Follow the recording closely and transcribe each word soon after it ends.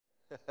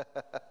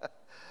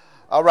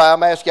All right, I'm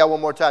going to ask y'all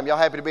one more time. Y'all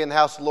happy to be in the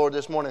house of the Lord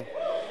this morning?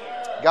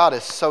 God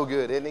is so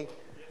good, isn't He?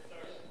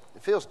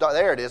 It feels dark.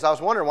 There it is. I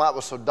was wondering why it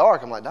was so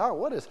dark. I'm like, dog,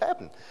 what has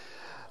happened?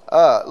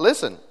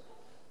 Listen,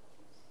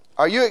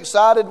 are you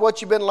excited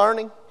what you've been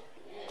learning?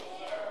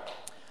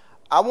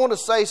 I want to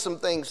say some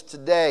things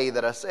today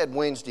that I said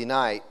Wednesday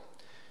night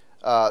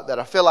that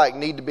I feel like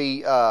need to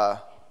be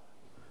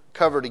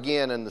covered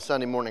again in the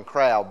Sunday morning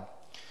crowd.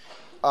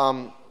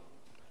 And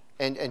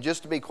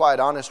just to be quite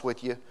honest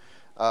with you,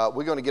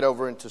 we're going to get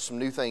over into some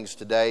new things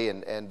today.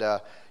 And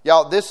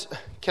y'all, this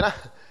can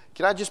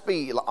I just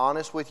be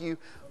honest with you?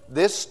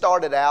 This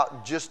started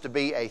out just to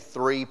be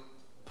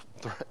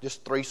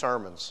just three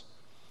sermons.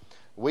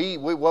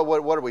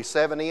 What are we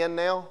 7 in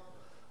now?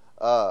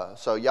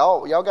 So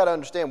y'all got to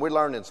understand we're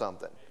learning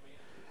something,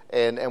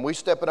 and we're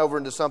stepping over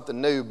into something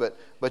new.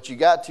 But you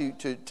got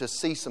to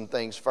see some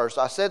things first.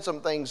 I said some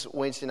things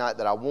Wednesday night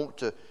that I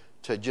want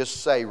to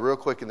just say real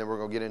quick, and then we're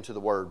going to get into the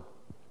Word.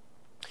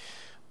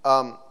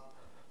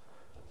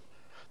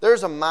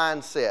 There's a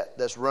mindset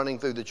that's running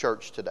through the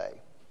church today.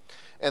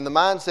 And the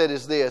mindset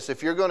is this: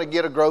 if you're going to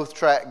get a growth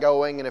track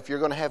going, and if you're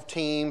going to have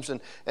teams and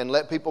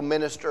let people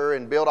minister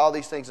and build all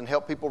these things and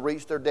help people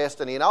reach their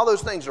destiny, and all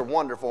those things are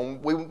wonderful,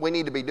 and we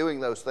need to be doing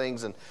those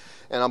things, and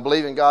I'm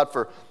believing God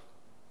for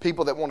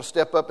people that want to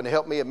step up and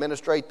help me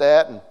administrate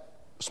that, and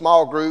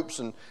small groups,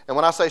 and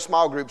when I say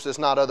small groups, it's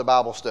not other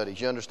Bible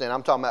studies. You understand?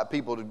 I'm talking about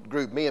people to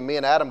group. Me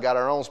and Adam got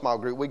our own small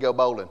group. We go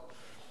bowling.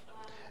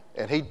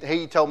 And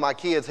he told my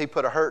kids he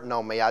put a hurting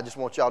on me. I just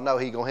want y'all to know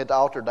he's going to hit the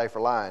altar today for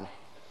lying.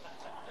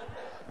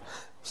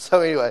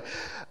 So anyway,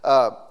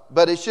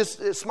 but it's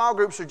just, small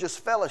groups are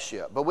just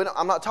fellowship. But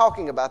I'm not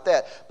talking about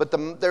that. But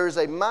there is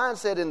a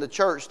mindset in the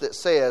church that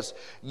says,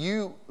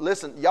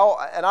 listen, y'all,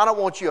 and I don't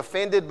want you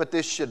offended, but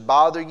this should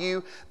bother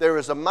you. There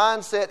is a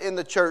mindset in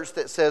the church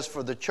that says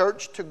for the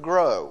church to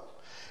grow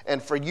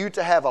and for you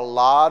to have a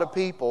lot of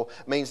people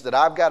means that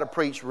I've got to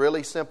preach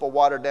really simple,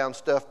 watered down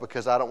stuff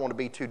because I don't want to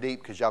be too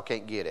deep because y'all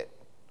can't get it.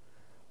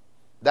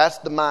 That's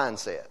the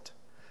mindset.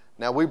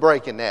 Now we're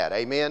breaking that,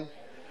 amen?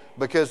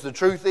 Because the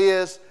truth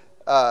is,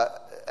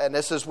 and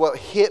this is what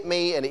hit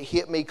me, and it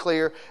hit me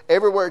clear,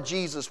 everywhere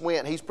Jesus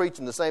went, He's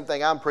preaching the same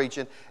thing I'm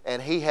preaching, and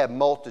He had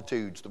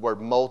multitudes. The word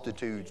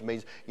multitudes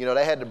means,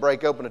 they had to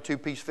break open a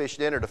 2-piece fish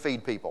dinner to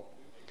feed people.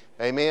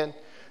 Amen?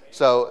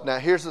 So, now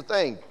here's the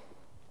thing.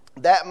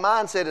 That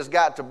mindset has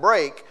got to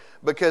break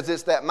because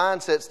it's that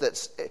mindset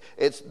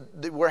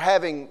we're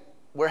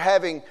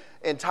having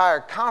entire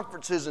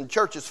conferences and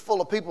churches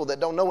full of people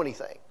that don't know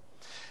anything.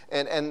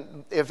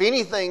 And if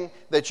anything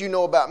that you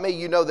know about me,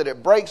 you know that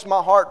it breaks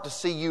my heart to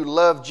see you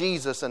love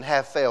Jesus and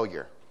have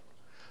failure.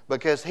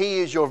 Because He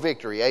is your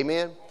victory.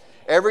 Amen?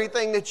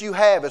 Everything that you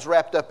have is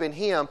wrapped up in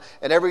Him.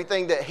 And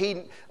everything that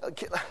He...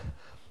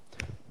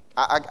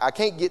 I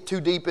can't get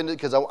too deep into it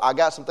because I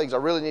got some things I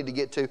really need to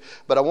get to.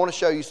 But I want to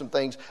show you some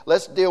things.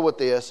 Let's deal with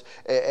this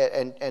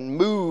and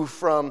move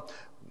from...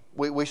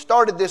 We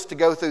started this to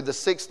go through the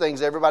 6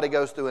 things everybody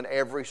goes through in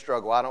every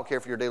struggle. I don't care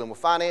if you're dealing with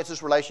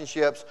finances,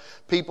 relationships,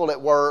 people at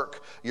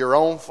work, your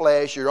own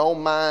flesh, your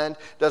own mind.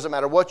 Doesn't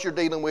matter what you're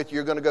dealing with,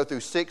 you're going to go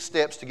through 6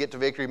 steps to get to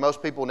victory.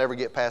 Most people never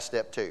get past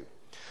step 2.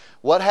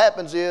 What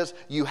happens is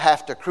you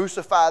have to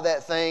crucify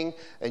that thing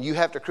and you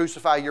have to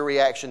crucify your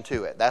reaction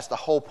to it. That's the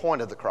whole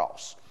point of the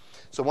cross.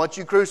 So once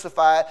you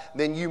crucify it,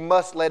 then you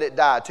must let it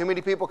die. Too many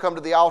people come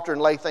to the altar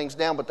and lay things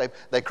down, but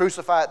they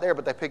crucify it there,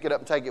 but they pick it up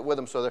and take it with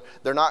them. So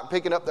they're not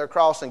picking up their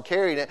cross and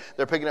carrying it.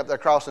 They're picking up their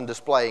cross and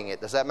displaying it.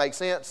 Does that make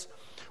sense?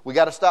 We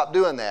got to stop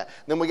doing that.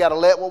 Then we got to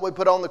let what we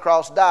put on the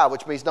cross die,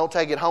 which means don't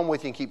take it home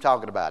with you and keep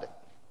talking about it.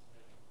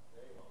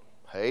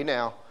 Hey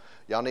now,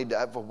 y'all need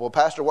to, well,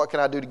 Pastor, what can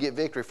I do to get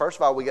victory? First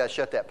of all, we got to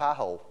shut that pie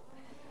hole.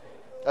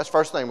 That's the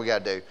first thing we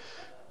got to do.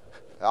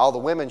 All the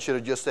women should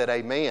have just said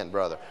amen,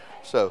 brother.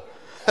 So...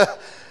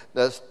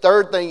 The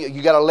third thing,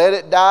 you got to let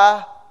it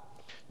die.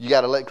 You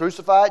got to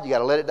crucify it. You got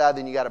to let it die.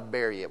 Then you got to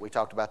bury it. We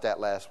talked about that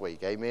last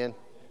week. Amen.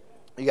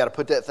 You got to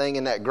put that thing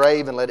in that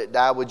grave and let it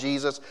die with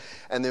Jesus.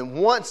 And then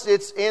once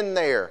it's in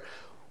there,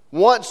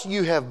 once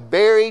you have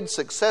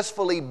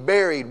successfully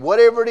buried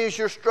whatever it is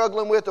you're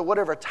struggling with or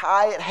whatever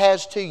tie it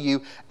has to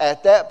you,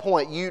 at that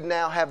point you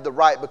now have the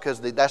right,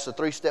 because that's the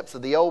 3 steps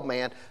of the old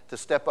man, to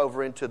step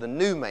over into the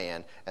new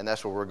man. And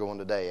that's where we're going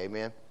today.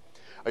 Amen.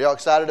 Are y'all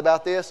excited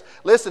about this?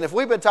 Listen, if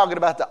we've been talking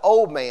about the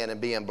old man and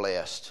being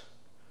blessed,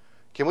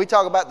 can we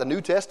talk about the New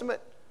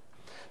Testament?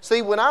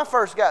 See, when I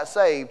first got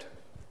saved,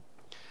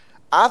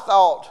 I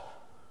thought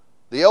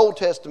the Old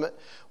Testament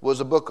was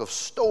a book of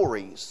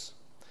stories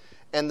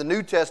and the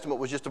New Testament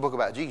was just a book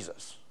about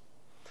Jesus.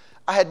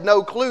 I had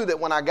no clue that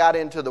when I got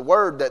into the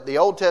Word that the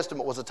Old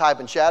Testament was a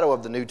type and shadow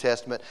of the New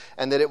Testament,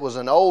 and that it was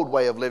an old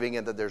way of living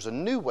and that there's a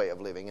new way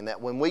of living, and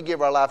that when we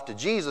give our life to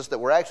Jesus that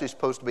we're actually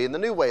supposed to be in the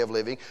new way of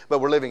living, but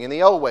we're living in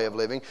the old way of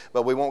living,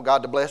 but we want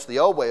God to bless the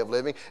old way of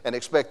living and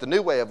expect the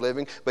new way of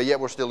living, but yet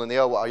we're still in the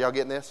old way. Are y'all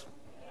getting this?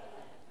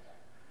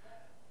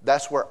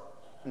 That's where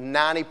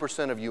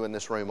 90% of you in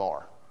this room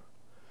are.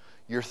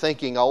 You're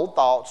thinking old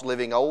thoughts,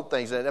 living old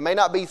things. And it may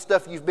not be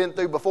stuff you've been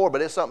through before,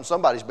 but it's something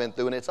somebody's been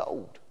through, and it's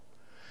old.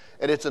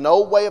 And it's an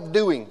old way of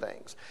doing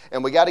things.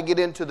 And we got to get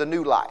into the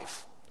new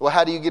life. Well,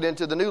 how do you get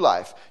into the new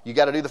life? You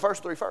got to do the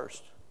first three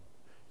first.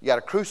 You got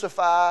to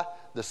crucify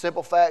the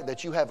simple fact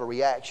that you have a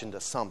reaction to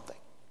something.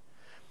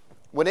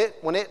 When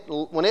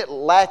it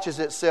latches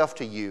itself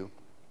to you,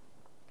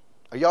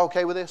 are y'all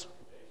okay with this?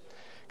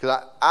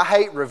 Because I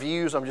hate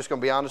reviews, I'm just going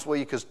to be honest with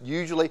you, because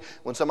usually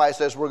when somebody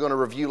says we're going to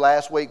review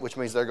last week, which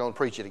means they're going to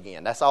preach it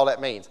again. That's all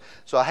that means.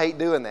 So I hate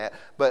doing that.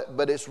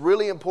 But it's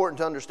really important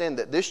to understand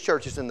that this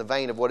church is in the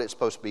vein of what it's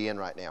supposed to be in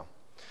right now.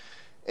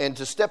 And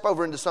to step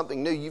over into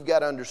something new, you've got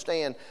to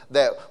understand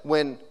that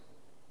when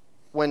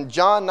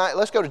John,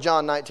 let's go to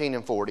John 19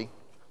 and 40.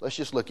 Let's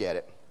just look at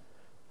it.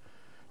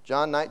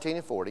 John 19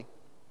 and 40.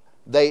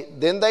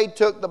 Then they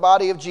took the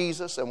body of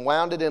Jesus and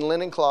wound it in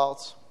linen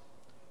cloths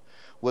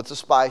with the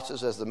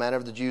spices, as the manner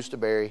of the Jews to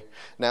bury.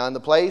 Now in the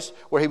place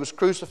where he was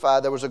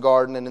crucified there was a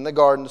garden, and in the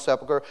garden the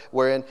sepulchre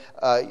wherein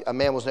a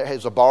man was, it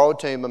was a borrowed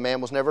tomb, a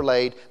man was never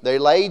laid. There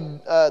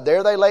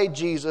they laid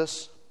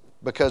Jesus,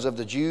 because of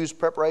the Jews'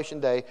 preparation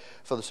day,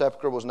 for the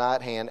sepulchre was nigh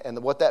at hand. And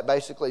what that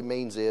basically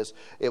means is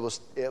it was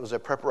a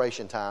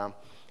preparation time,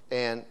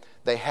 and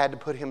they had to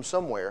put him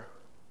somewhere.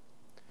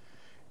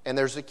 And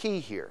there's a key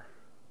here.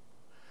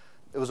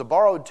 It was a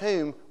borrowed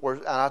tomb,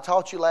 and I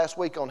taught you last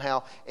week on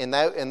how in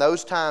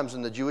those times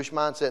in the Jewish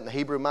mindset and the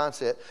Hebrew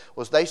mindset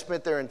was they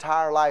spent their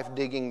entire life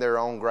digging their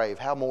own grave.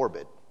 How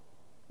morbid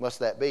must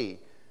that be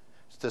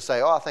to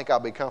say, I think I'll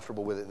be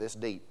comfortable with it this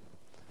deep.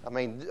 I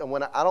mean,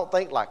 I don't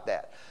think like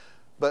that.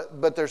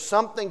 But there's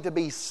something to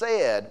be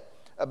said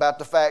about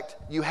the fact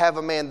you have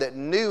a man that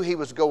knew he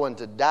was going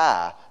to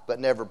die but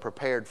never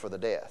prepared for the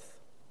death.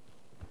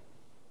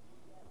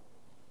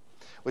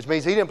 Which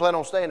means he didn't plan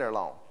on staying there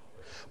long.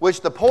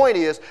 Which the point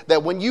is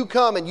that when you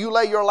come and you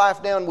lay your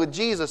life down with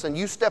Jesus and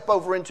you step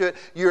over into it,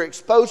 you're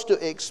supposed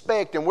to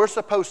expect, and we're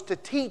supposed to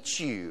teach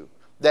you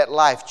that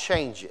life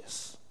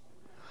changes.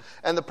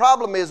 And the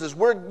problem is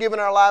we're giving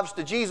our lives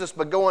to Jesus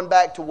but going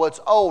back to what's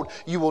old.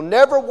 You will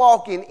never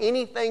walk in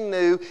anything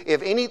new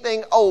if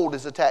anything old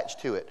is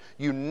attached to it.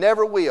 You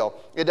never will.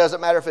 It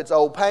doesn't matter if it's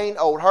old pain,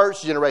 old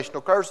hurts,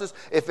 generational curses.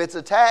 If it's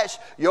attached,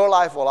 your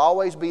life will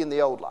always be in the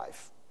old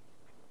life.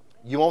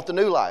 You want the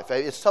new life.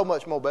 It's so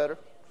much more better.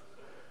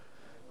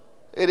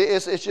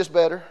 It's just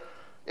better.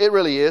 It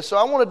really is. So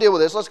I want to deal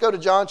with this. Let's go to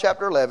John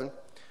chapter 11.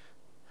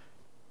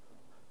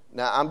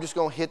 Now, I'm just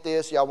going to hit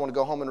this. Y'all want to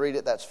go home and read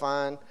it? That's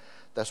fine.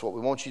 That's what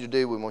we want you to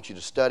do. We want you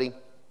to study.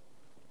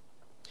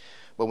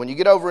 But when you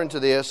get over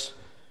into this,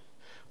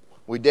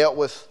 we dealt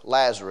with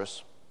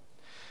Lazarus.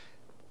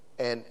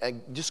 And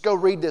just go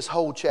read this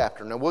whole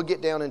chapter. Now, we'll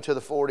get down into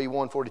the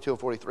 41, 42, and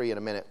 43 in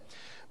a minute.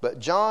 But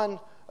John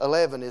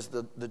 11 is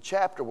the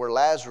chapter where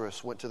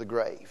Lazarus went to the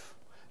grave.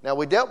 Now,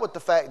 we dealt with the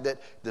fact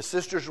that the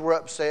sisters were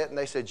upset, and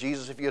they said,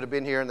 Jesus, if you had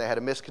been here, and they had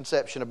a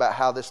misconception about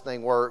how this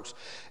thing works.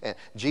 And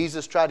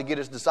Jesus tried to get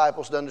his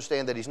disciples to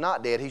understand that he's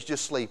not dead, he's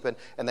just sleeping,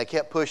 and they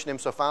kept pushing him,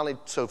 so finally,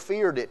 so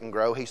fear didn't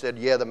grow. He said,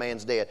 yeah, the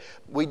man's dead.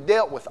 We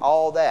dealt with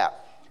all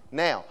that.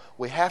 Now,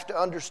 we have to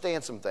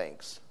understand some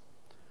things.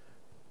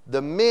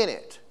 The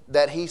minute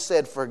that he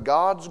said, for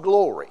God's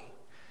glory,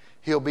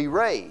 he'll be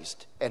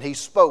raised, and he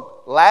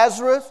spoke,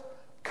 Lazarus,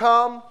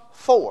 come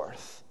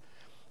forth.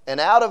 And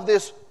out of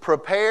this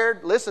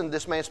prepared, listen,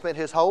 this man spent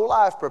his whole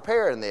life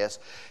preparing this.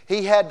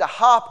 He had to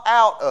hop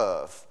out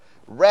of,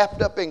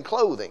 wrapped up in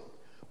clothing,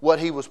 what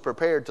he was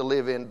prepared to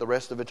live in the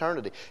rest of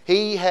eternity.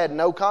 He had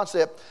no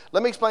concept.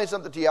 Let me explain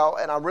something to y'all,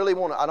 and I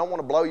don't want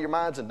to blow your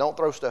minds, and don't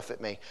throw stuff at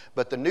me.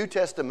 But the New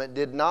Testament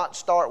did not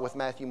start with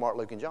Matthew, Mark,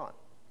 Luke, and John.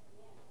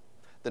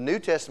 The New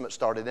Testament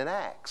started in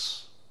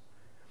Acts.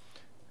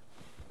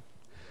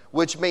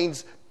 Which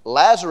means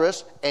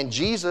Lazarus and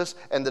Jesus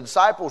and the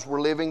disciples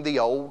were living the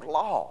old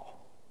law.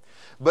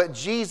 But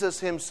Jesus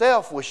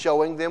himself was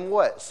showing them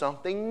what?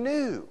 Something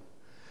new.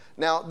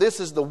 Now, this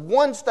is the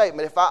one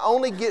statement. If I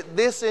only get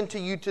this into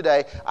you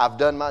today, I've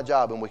done my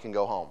job and we can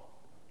go home.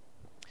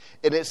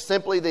 And it's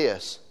simply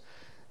this,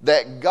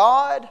 that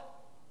God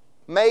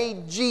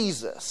made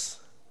Jesus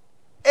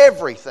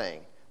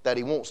everything that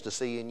he wants to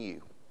see in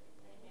you.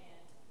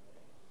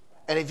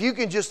 And if you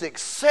can just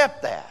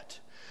accept that,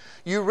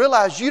 you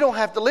realize you don't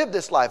have to live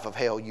this life of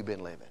hell you've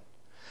been living.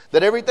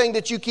 That everything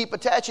that you keep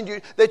attaching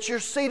to, that you're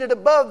seated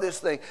above this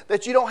thing,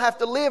 that you don't have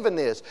to live in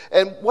this.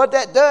 And what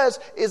that does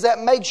is that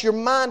makes your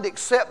mind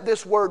accept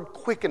this word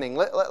quickening.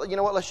 You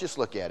know what? Let's just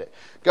look at it.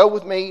 Go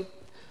with me.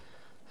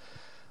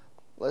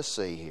 Let's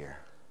see here.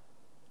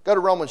 Go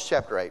to Romans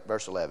chapter 8,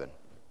 verse 11.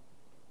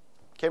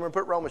 Cameron,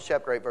 put Romans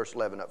chapter 8, verse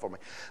 11 up for me.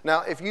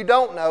 Now, if you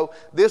don't know,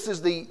 this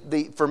is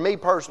for me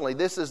personally,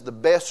 this is the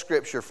best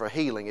scripture for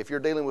healing. If you're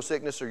dealing with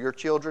sickness or your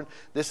children,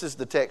 this is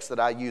the text that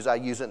I use. I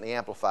use it in the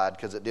Amplified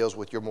because it deals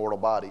with your mortal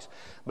bodies.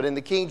 But in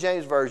the King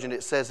James Version,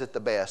 it says it the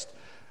best.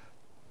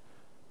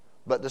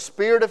 But the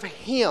Spirit of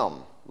him,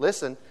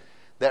 listen,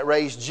 that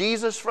raised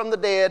Jesus from the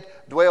dead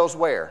dwells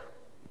where?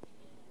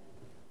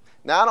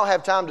 Now, I don't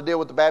have time to deal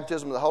with the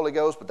baptism of the Holy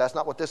Ghost, but that's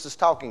not what this is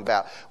talking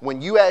about.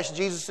 When you ask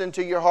Jesus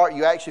into your heart,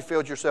 you actually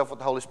filled yourself with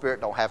the Holy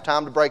Spirit. Don't have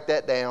time to break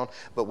that down,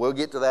 but we'll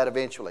get to that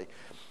eventually.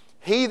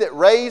 He that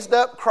raised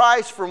up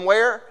Christ from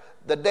where?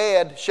 The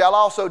dead shall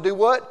also do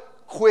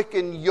what?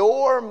 Quicken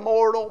your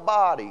mortal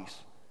bodies.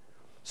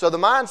 So the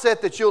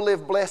mindset that you'll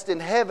live blessed in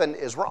heaven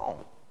is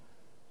wrong.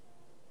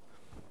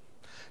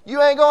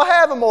 You ain't going to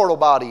have a mortal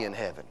body in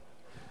heaven.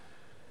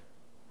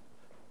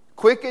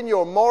 Quicken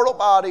your mortal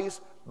bodies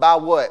by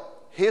what?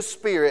 His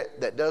Spirit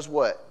that does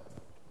what?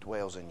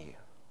 Dwells in you.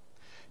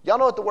 Y'all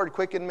know what the word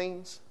quicken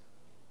means?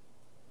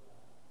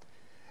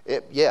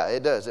 It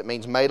does. It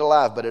means made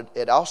alive, but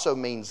it also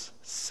means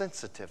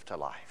sensitive to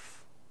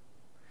life.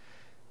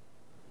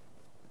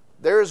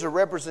 There is a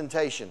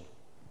representation.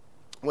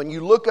 When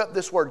you look up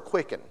this word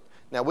quicken,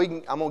 now I'm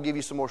going to give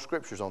you some more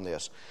scriptures on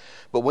this,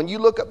 but when you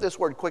look up this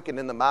word quicken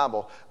in the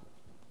Bible,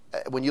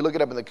 when you look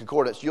it up in the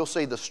concordance, you'll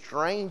see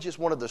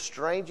one of the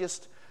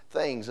strangest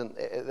things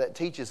that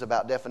teaches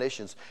about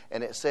definitions,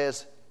 and it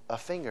says a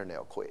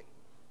fingernail quick.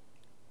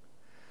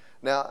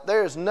 Now,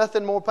 there is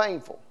nothing more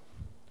painful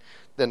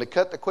than to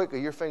cut the quick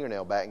of your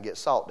fingernail back and get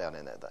salt down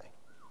in that thing.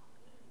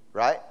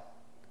 Right?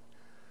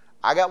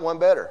 I got one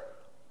better.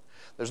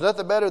 There's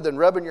nothing better than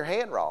rubbing your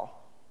hand raw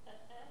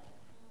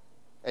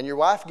and your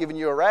wife giving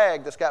you a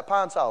rag that's got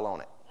Pine Sol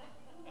on it.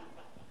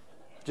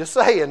 Just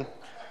saying.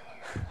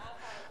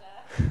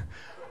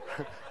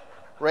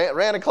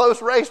 Ran a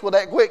close race with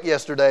that quick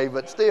yesterday,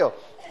 but still.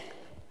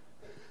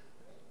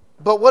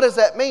 But what does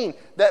that mean?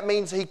 That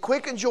means He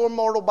quickens your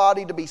mortal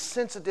body to be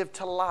sensitive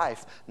to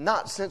life,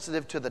 not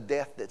sensitive to the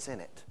death that's in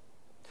it.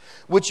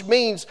 Which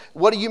means,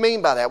 what do you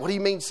mean by that? What do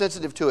you mean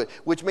sensitive to it?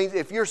 Which means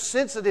if you're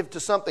sensitive to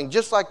something,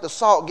 just like the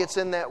salt gets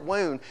in that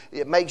wound,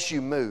 it makes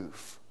you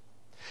move.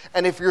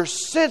 And if you're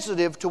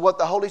sensitive to what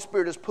the Holy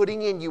Spirit is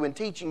putting in you and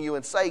teaching you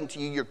and saying to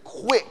you, you're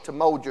quick to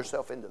mold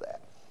yourself into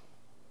that.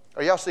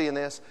 Are y'all seeing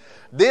this?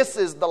 This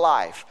is the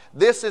life.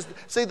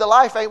 See, the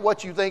life ain't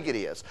what you think it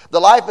is.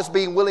 The life is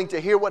being willing to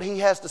hear what He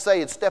has to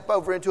say and step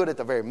over into it at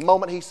the very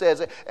moment He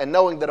says it, and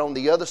knowing that on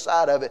the other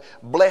side of it,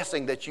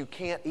 blessing that you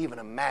can't even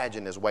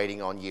imagine is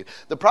waiting on you.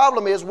 The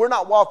problem is we're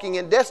not walking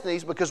in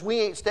destinies because we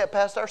ain't stepped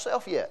past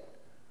ourselves yet.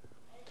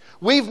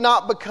 We've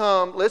not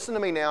become, listen to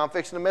me now, I'm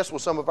fixing to mess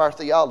with some of our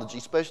theology,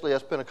 especially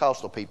us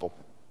Pentecostal people.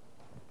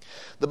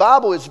 The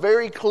Bible is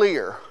very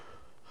clear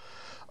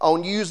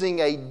on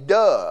using a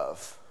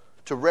dove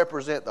to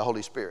represent the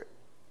Holy Spirit.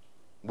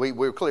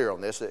 We're clear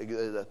on this,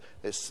 that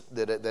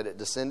it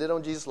descended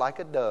on Jesus like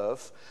a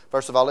dove.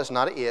 First of all, it's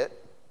not a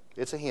it,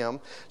 it's a him.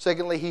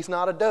 Secondly, He's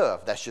not a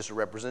dove. That's just a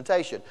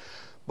representation.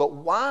 But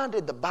why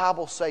did the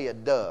Bible say a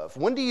dove?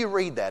 When do you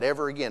read that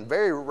ever again?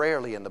 Very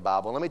rarely in the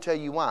Bible. Let me tell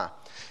you why.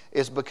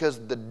 It's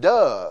because the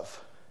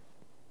dove,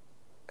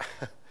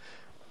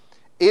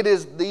 it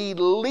is the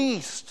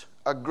least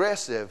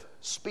aggressive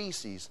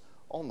species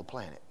on the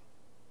planet.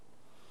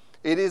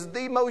 It is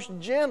the most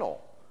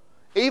gentle,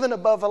 even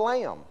above a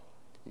lamb.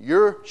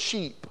 Your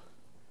sheep,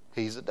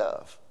 he's a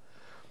dove.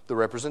 The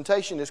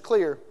representation is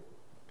clear.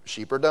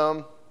 Sheep are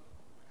dumb,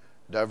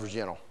 doves are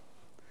gentle.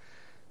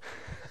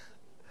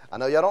 I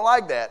know y'all don't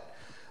like that,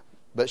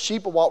 but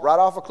sheep will walk right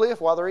off a cliff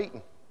while they're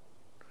eating.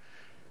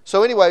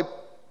 So anyway,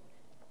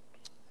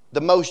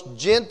 the most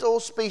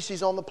gentle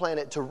species on the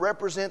planet to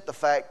represent the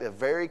fact that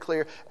very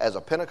clear as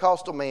a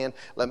Pentecostal man,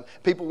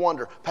 people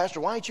wonder,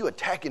 Pastor, why aren't you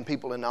attacking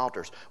people in the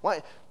altars?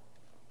 Why?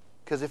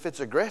 Because if it's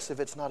aggressive,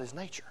 it's not His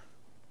nature.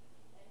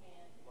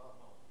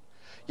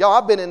 Y'all,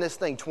 I've been in this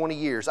thing 20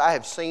 years. I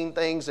have seen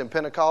things in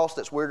Pentecost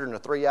that's weirder than a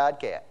three-eyed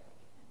cat.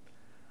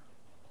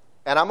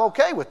 And I'm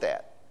okay with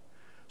that.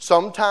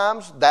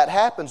 Sometimes that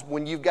happens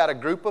when you've got a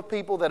group of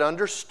people that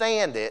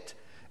understand it.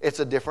 It's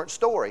a different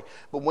story.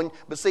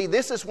 But see,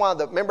 this is why,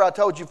 remember I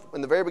told you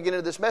in the very beginning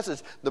of this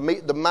message, the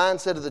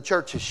mindset of the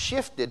church has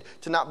shifted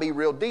to not be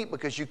real deep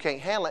because you can't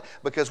handle it,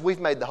 because we've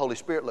made the Holy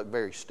Spirit look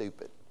very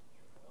stupid.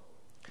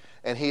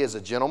 And He is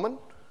a gentleman.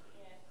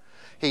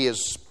 He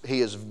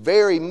is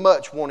very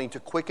much wanting to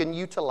quicken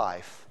you to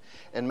life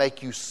and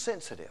make you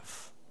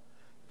sensitive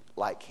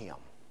like Him.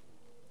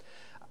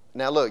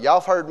 Now look,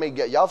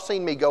 y'all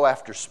seen me go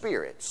after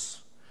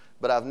spirits,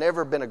 but I've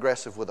never been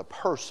aggressive with a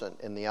person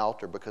in the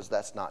altar because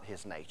that's not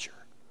His nature.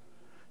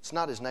 It's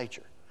not His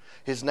nature.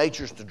 His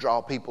nature is to draw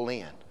people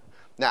in.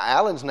 Now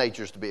Alan's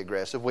nature is to be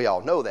aggressive. We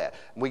all know that.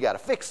 We got to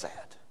fix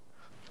that.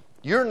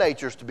 Your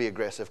nature is to be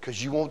aggressive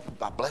because you won't,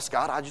 bless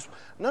God,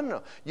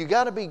 No. You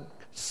got to be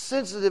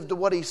sensitive to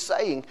what He's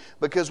saying,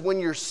 because when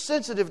you're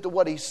sensitive to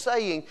what He's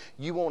saying,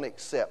 you won't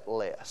accept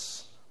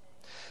less.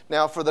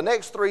 Now, for the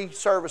next 3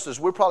 services,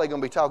 we're probably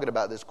going to be talking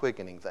about this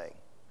quickening thing.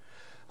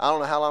 I don't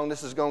know how long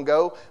this is going to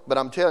go, but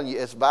I'm telling you,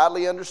 it's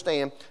vitally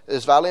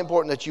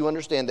important that you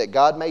understand that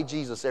God made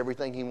Jesus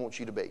everything He wants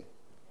you to be.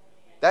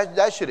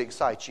 That should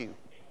excite you.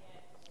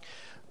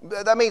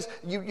 That means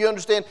you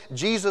understand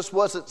Jesus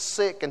wasn't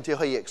sick until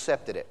He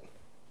accepted it.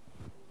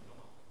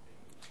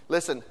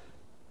 Listen,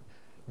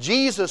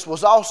 Jesus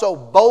was also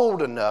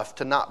bold enough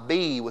to not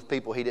be with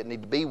people he didn't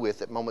need to be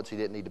with at moments he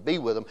didn't need to be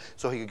with them,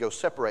 so he could go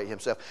separate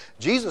himself.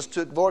 Jesus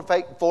took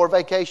 4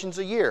 vacations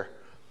a year.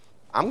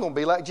 I'm going to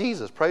be like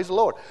Jesus. Praise the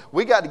Lord.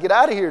 We got to get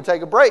out of here and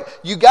take a break.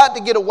 You got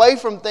to get away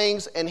from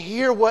things and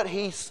hear what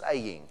he's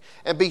saying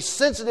and be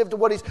sensitive to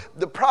what he's...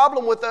 The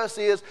problem with us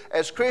is,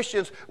 as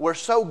Christians, we're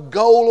so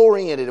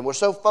goal-oriented and we're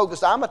so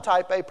focused. I'm a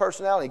type A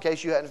personality, in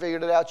case you hadn't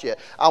figured it out yet.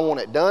 I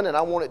want it done, and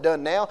I want it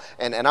done now,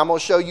 and I'm going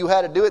to show you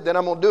how to do it, then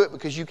I'm going to do it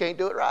because you can't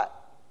do it right.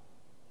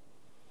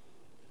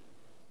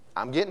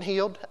 I'm getting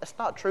healed. That's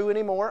not true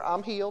anymore.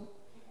 I'm healed.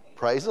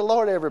 Praise the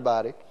Lord,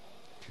 everybody.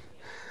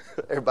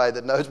 Everybody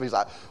that knows me is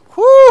like,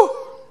 whoo!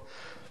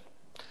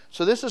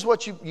 So this is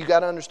what you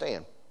got to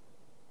understand.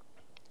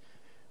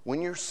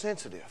 When you're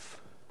sensitive,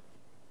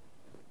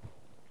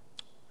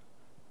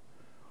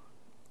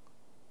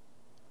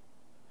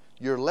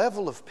 your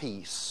level of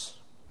peace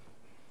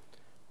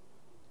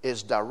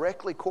is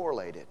directly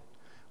correlated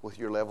with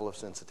your level of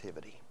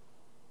sensitivity.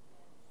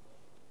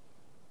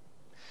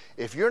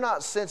 If you're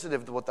not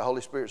sensitive to what the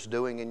Holy Spirit's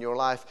doing in your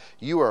life,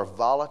 you are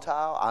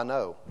volatile, I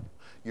know.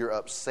 You're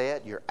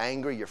upset, you're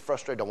angry, you're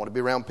frustrated, don't want to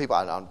be around people.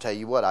 I'll tell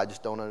you what, I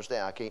just don't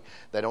understand.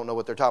 They don't know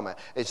what they're talking about.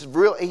 It's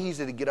real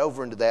easy to get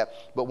over into that,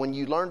 but when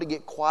you learn to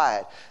get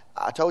quiet,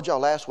 I told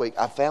y'all last week,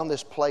 I found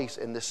this place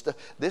and this stuff.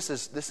 This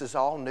is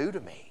all new to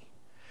me.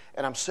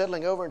 And I'm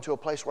settling over into a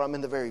place where I'm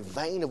in the very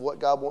vein of what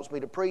God wants me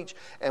to preach.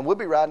 And we'll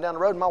be riding down the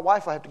road and my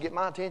wife will have to get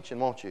my attention,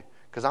 won't you?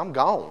 Because I'm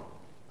gone.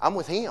 I'm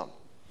with him.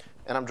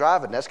 And I'm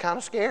driving. That's kind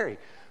of scary.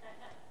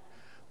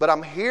 But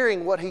I'm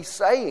hearing what he's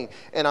saying,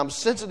 and I'm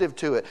sensitive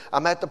to it.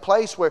 I'm at the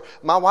place where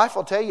my wife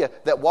will tell you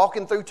that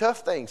walking through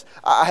tough things.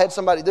 I had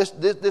somebody,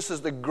 this is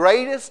the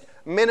greatest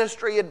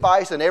ministry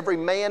advice, and every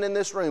man in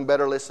this room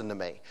better listen to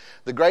me.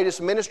 The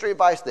greatest ministry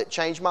advice that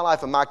changed my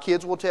life, and my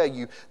kids will tell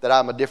you that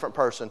I'm a different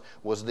person,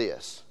 was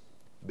this.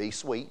 Be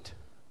sweet.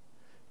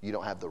 You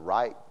don't have the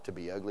right to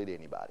be ugly to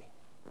anybody.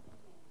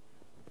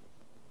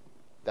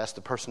 That's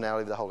the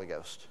personality of the Holy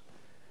Ghost.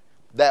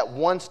 That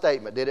one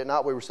statement, did it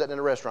not? We were sitting in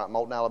a restaurant in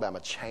Moulton, Alabama.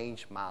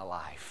 Changed my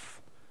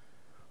life.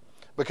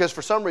 Because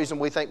for some reason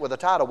we think with a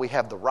title we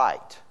have the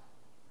right.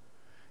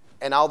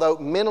 And although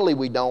mentally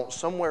we don't,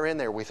 somewhere in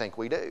there we think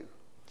we do.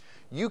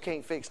 You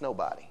can't fix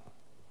nobody.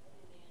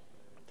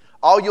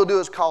 All you'll do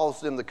is cause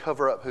them to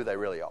cover up who they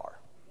really are.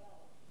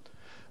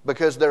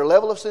 Because their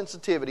level of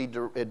sensitivity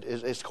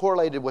is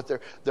correlated with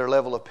their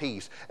level of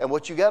peace. And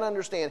what you got to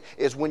understand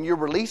is when you're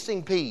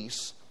releasing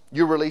peace,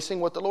 you're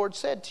releasing what the Lord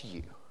said to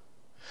you.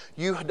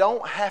 You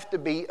don't have to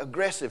be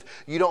aggressive.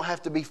 You don't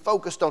have to be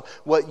focused on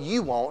what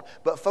you want,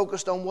 but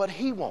focused on what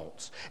He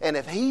wants. And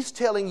if He's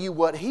telling you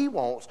what He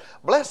wants,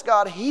 bless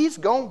God, He's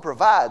going to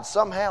provide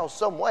somehow,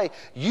 some way.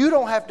 You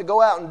don't have to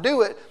go out and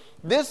do it.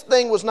 This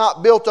thing was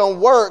not built on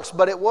works,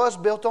 but it was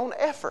built on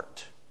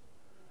effort.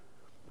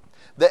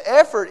 The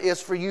effort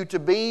is for you to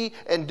be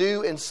and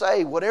do and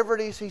say whatever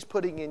it is He's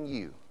putting in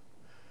you.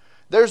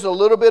 There's a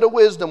little bit of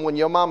wisdom when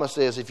your mama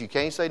says, if you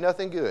can't say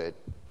nothing good.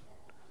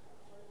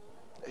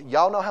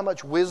 Y'all know how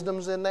much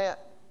wisdom's in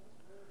that?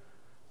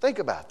 Think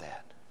about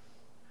that.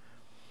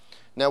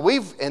 Now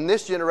in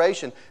this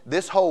generation,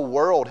 this whole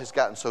world has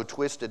gotten so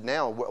twisted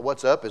now.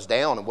 What's up is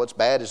down and what's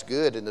bad is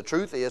good. And the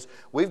truth is,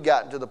 we've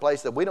gotten to the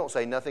place that we don't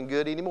say nothing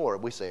good anymore.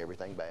 We say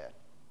everything bad.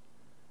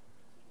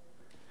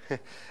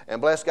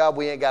 And bless God,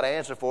 we ain't got an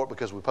answer for it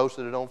because we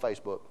posted it on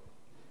Facebook.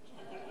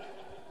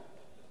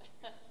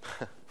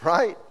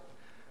 Right?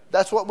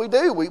 That's what we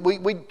do.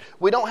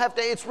 We don't have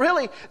to. It's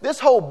really, this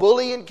whole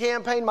bullying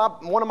campaign,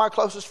 one of my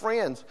closest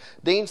friends,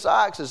 Dean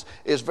Sykes,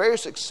 is very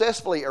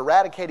successfully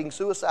eradicating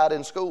suicide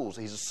in schools.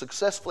 He's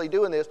successfully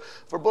doing this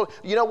for bullying.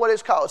 You know what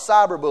it's called?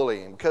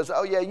 Cyberbullying. Because,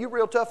 oh yeah, you're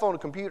real tough on a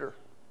computer.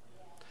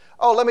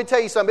 Oh, let me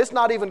tell you something. It's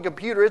not even a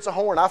computer. It's a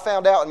horn. I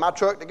found out in my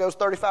truck that goes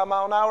 35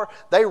 miles an hour,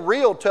 they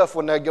real tough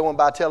when they're going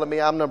by telling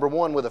me I'm number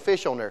one with a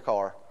fish on their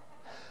car.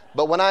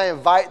 But when I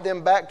invite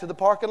them back to the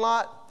parking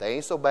lot, they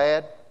ain't so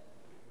bad.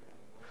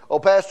 Oh,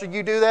 Pastor,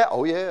 you do that?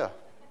 Oh, yeah.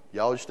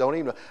 Y'all just don't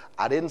even know.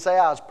 I didn't say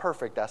I was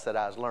perfect. I said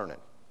I was learning.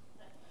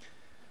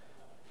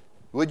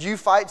 Would you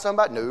fight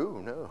somebody?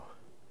 No,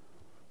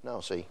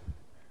 see.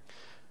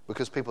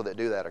 Because people that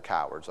do that are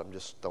cowards. I'm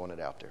just throwing it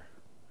out there.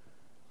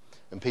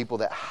 And people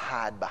that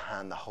hide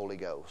behind the Holy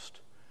Ghost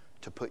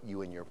to put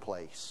you in your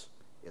place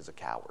is a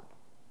coward.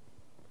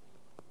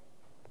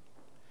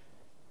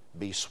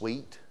 Be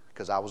sweet,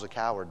 because I was a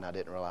coward and I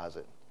didn't realize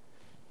it.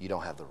 You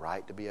don't have the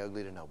right to be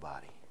ugly to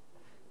nobody.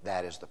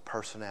 That is the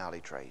personality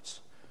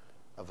traits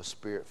of a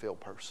Spirit-filled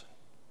person.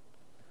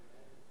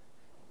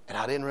 And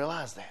I didn't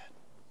realize that.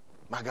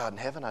 My God in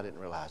heaven, I didn't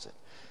realize it.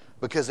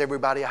 Because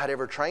everybody I had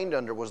ever trained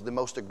under was the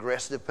most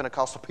aggressive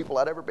Pentecostal people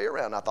I'd ever be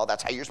around. I thought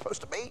that's how you're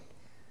supposed to be.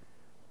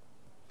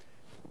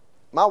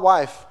 My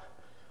wife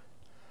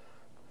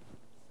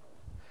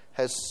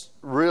has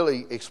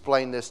really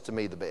explained this to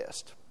me the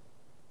best.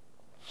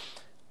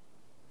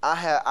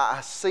 I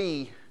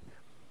see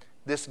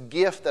this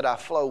gift that I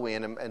flow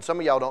in, and some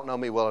of y'all don't know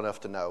me well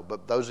enough to know,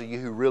 but those of you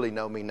who really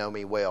know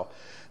me well.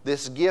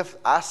 This gift,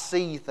 I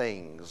see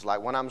things.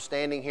 Like when I'm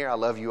standing here, I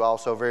love you all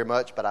so very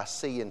much, but I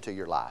see into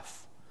your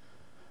life.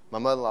 My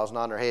mother-in-law's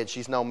nodding her head.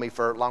 She's known me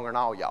for longer than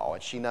all y'all,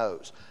 and she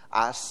knows.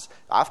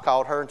 I've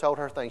called her and told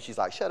her things. She's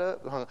like, shut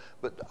up.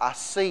 But I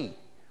see.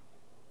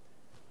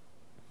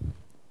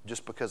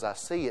 Just because I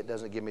see it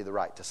doesn't give me the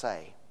right to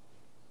say.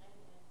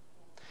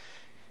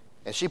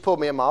 And she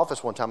pulled me in my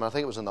office one time, and I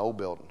think it was in the old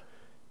building.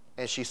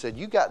 And she said,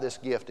 you got this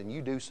gift, and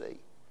you do see.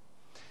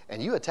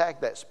 And you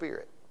attack that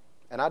spirit.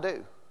 And I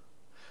do.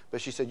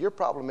 But she said, your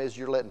problem is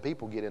you're letting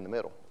people get in the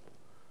middle.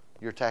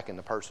 You're attacking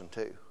the person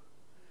too.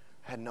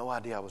 I had no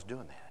idea I was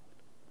doing that.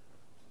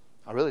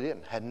 I really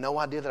didn't. I had no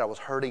idea that I was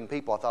hurting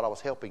people. I thought I was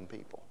helping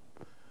people.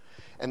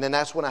 And then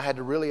that's when I had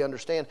to really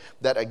understand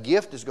that a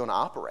gift is going to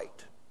operate.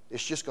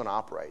 It's just going to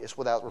operate. It's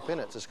without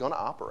repentance. It's going to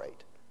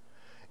operate.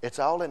 It's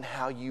all in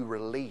how you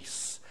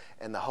release.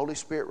 And the Holy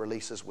Spirit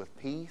releases with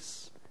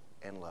peace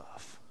and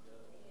love.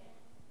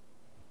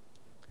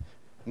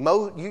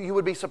 You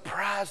would be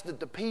surprised at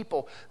the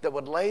people that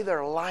would lay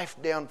their life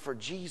down for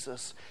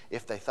Jesus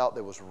if they thought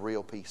there was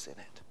real peace in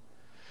it.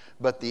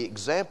 But the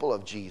example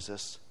of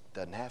Jesus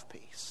doesn't have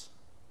peace.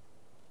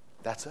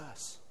 That's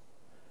us.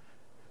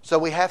 So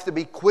we have to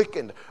be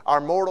quickened.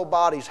 Our mortal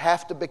bodies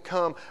have to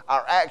become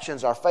our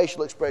actions, our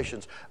facial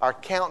expressions, our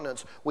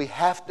countenance. We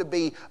have to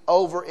be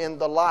over in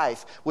the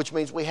life, which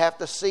means we have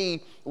to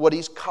see what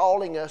He's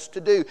calling us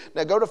to do.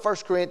 Now go to 1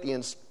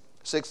 Corinthians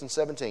 6 and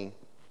 17.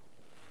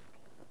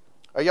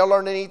 Are y'all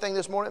learning anything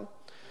this morning?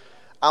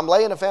 I'm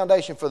laying a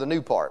foundation for the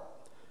new part.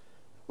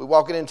 We're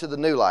walking into the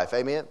new life.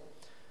 Amen?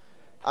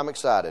 I'm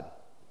excited.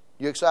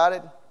 You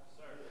excited?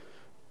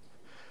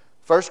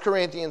 1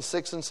 Corinthians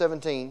 6 and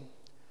 17.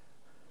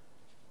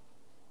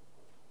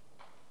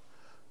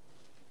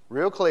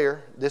 Real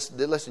clear.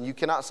 Listen, you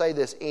cannot say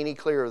this any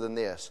clearer than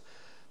this.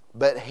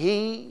 But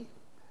he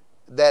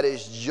that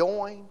is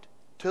joined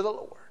to the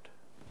Lord.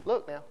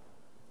 Look now.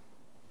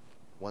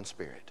 One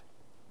Spirit.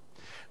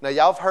 Now,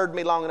 y'all have heard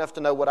me long enough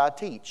to know what I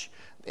teach.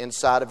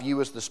 Inside of you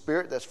is the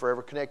Spirit that's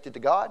forever connected to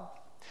God.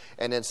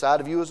 And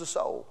inside of you is a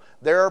soul.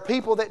 There are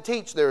people that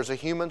teach there's a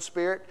human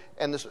spirit,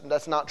 and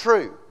that's not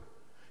true.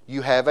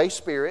 You have a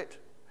spirit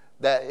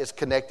that is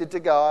connected to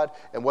God,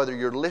 and whether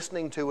you're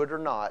listening to it or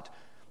not,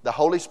 the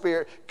Holy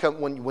Spirit,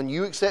 when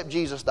you accept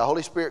Jesus, the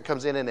Holy Spirit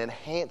comes in and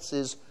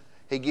enhances.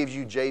 He gives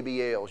you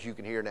JBLs you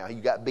can hear now. You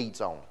got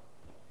beats on.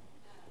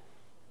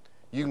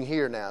 You can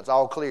hear now. It's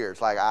all clear.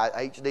 It's like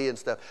HD and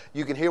stuff.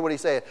 You can hear what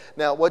He's saying.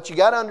 Now, what you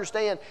got to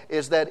understand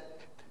is that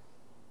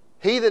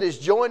he that is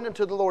joined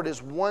unto the Lord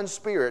is one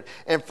spirit.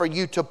 And for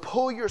you to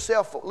pull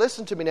yourself,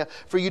 listen to me now,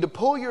 for you to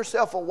pull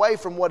yourself away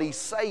from what He's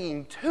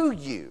saying to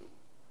you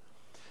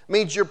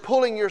means you're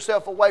pulling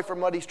yourself away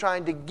from what He's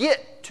trying to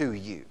get to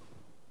you.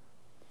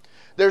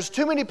 There's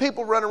too many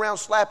people running around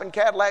slapping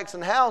Cadillacs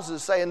and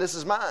houses saying this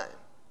is mine.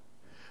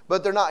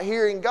 But they're not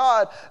hearing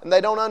God, and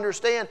they don't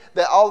understand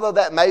that although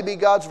that may be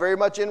God's very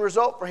much end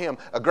result for him,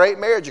 a great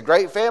marriage, a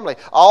great family,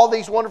 all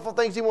these wonderful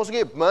things He wants to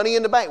give, money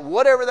in the bank,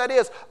 whatever that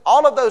is,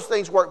 all of those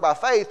things work by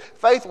faith.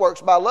 Faith works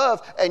by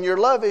love, and your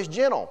love is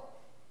gentle.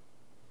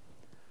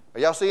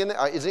 Are y'all seeing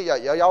that?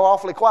 Y'all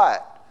awfully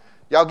quiet?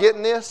 Y'all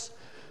getting this?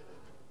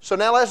 So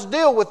now let's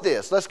deal with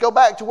this. Let's go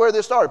back to where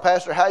this started.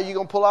 Pastor, how are you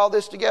going to pull all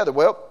this together?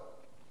 Well,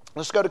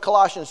 let's go to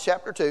Colossians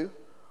chapter 2.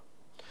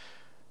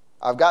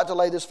 I've got to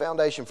lay this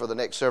foundation for the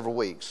next several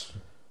weeks.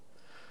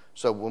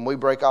 So when we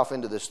break off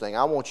into this thing,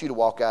 I want you to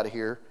walk out of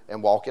here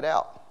and walk it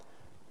out.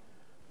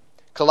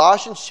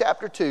 Colossians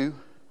chapter 2,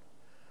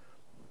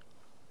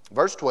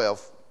 verse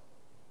 12.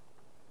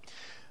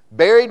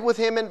 Buried with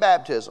Him in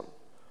baptism.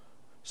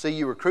 See,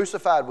 you were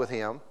crucified with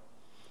Him.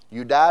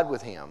 You died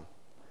with Him.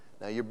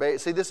 Now you're buried.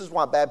 See, this is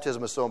why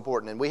baptism is so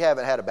important. And we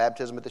haven't had a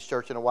baptism at this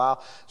church in a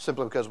while,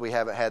 simply because we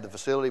haven't had the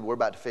facility. We're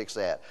about to fix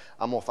that.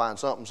 I'm going to find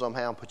something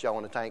somehow and put y'all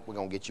in a tank. We're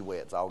going to get you wet.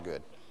 It's all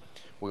good.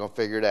 We're going to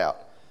figure it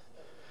out.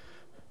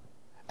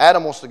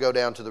 Adam wants to go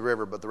down to the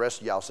river, but the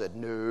rest of y'all said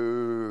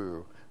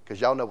no, because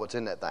y'all know what's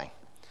in that thing.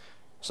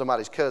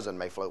 Somebody's cousin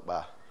may float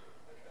by.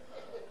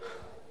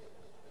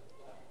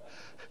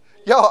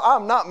 Y'all,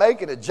 I'm not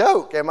making a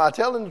joke. Am I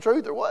telling the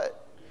truth or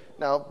what?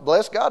 Now,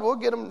 bless God, we'll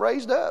get them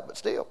raised up, but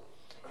still.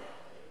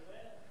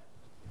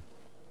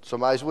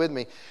 Somebody's with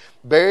me.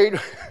 Buried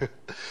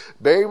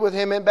with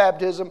Him in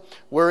baptism,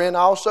 wherein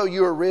also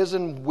you are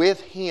risen with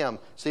Him.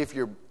 See, if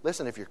you're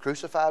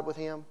crucified with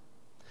Him,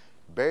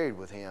 buried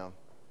with Him,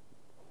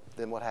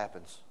 then what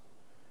happens?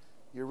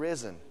 You're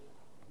risen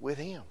with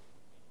Him.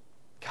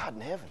 God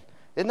in heaven.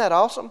 Isn't that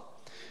awesome?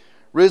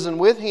 Risen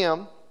with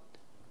Him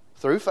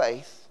through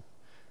faith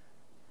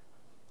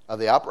of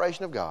the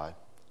operation of God,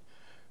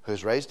 who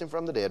has raised Him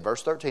from the dead.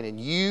 Verse 13, and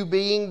you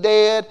being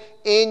dead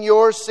in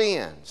your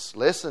sins.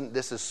 Listen,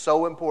 this is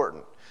so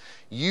important.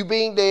 You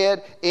being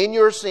dead in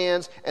your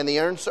sins and the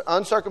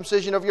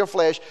uncircumcision of your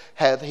flesh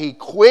hath He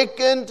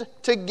quickened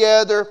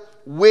together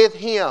with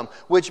Him,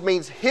 which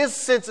means His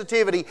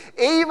sensitivity,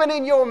 even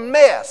in your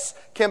mess,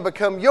 can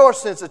become your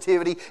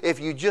sensitivity if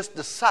you just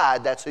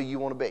decide that's who you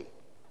want to be.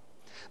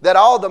 That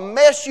all the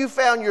mess you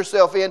found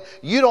yourself in,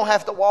 you don't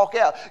have to walk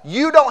out.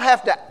 You don't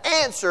have to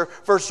answer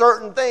for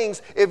certain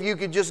things if you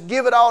could just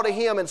give it all to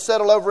Him and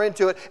settle over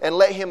into it and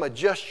let Him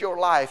adjust your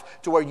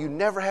life to where you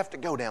never have to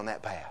go down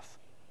that path.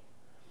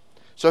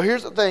 So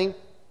here's the thing.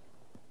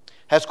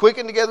 Has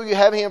quickened together you,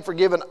 having Him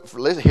forgiven,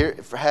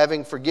 for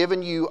having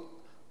forgiven you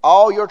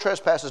all your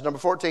trespasses. Number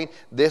 14,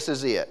 this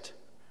is it.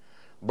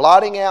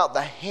 Blotting out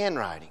the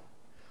handwriting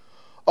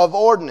of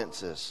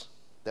ordinances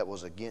that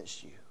was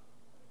against you.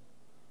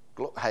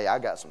 Hey, I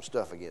got some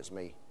stuff against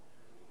me.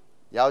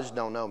 Y'all just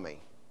don't know me.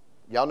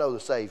 Y'all know the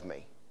save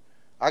me.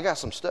 I got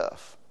some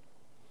stuff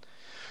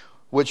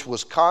which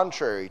was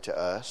contrary to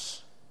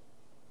us,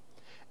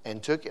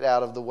 and took it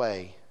out of the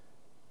way,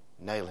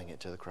 nailing it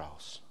to the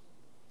cross.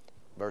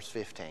 Verse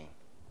 15.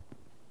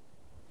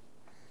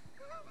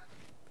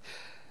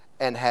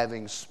 And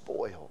having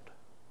spoiled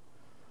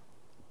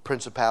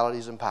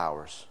principalities and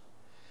powers,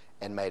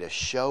 and made a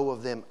show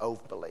of them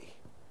openly,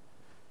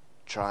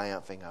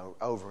 triumphing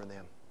over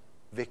them.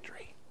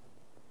 Victory.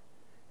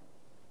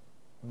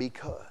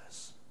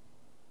 Because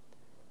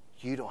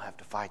you don't have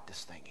to fight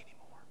this thing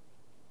anymore.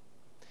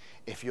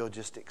 If you'll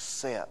just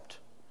accept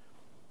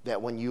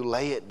that when you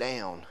lay it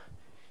down,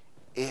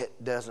 it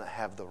doesn't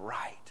have the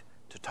right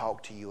to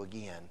talk to you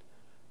again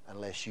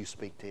unless you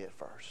speak to it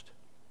first.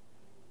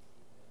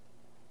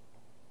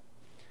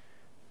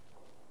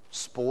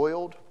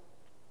 Spoiled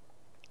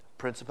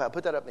principality.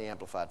 Put that up in the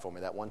Amplified for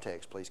me, that one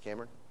text, please,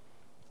 Cameron.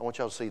 I want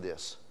y'all to see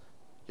this.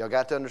 Y'all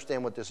got to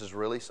understand what this is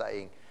really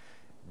saying.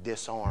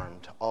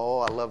 Disarmed. Oh,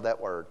 I love that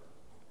word.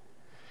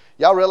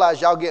 Y'all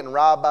realize y'all getting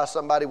robbed by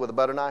somebody with a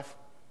butter knife?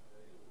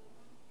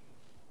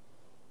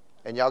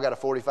 And y'all got a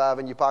 45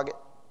 in your pocket?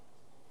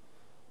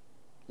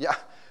 Yeah.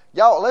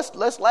 Y'all,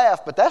 let's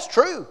laugh, but that's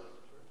true.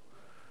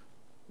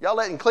 Y'all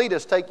letting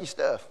Cletus take your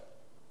stuff.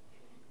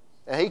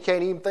 And he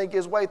can't even think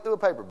his way through a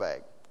paper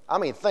bag. I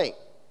mean, think.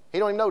 He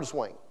don't even know to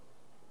swing.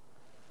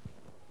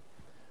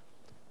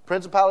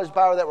 Principalities and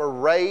power that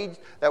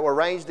were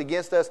ranged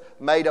against us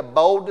made a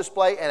bold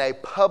display and a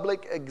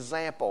public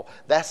example.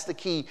 That's the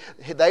key.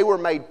 They were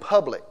made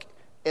public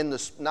in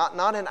the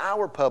not in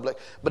our public,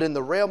 but in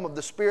the realm of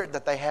the Spirit,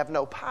 that they have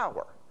no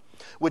power.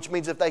 Which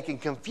means if they can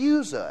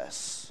confuse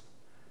us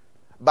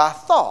by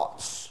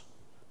thoughts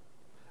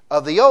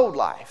of the old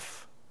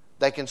life,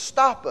 they can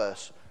stop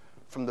us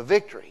from the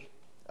victory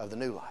of the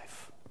new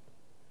life.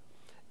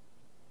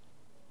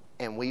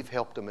 And we've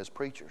helped them as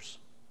preachers,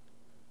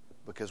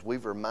 because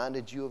we've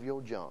reminded you of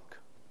your junk.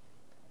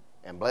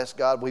 And bless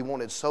God, we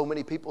wanted so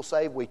many people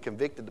saved, we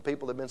convicted the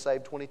people that have been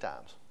saved 20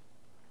 times.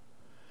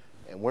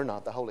 And we're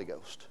not the Holy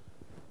Ghost.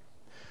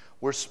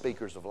 We're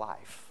speakers of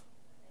life.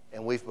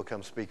 And we've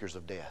become speakers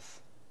of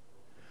death.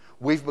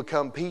 We've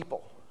become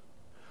people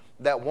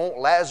that want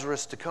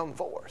Lazarus to come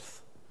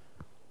forth.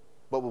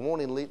 But we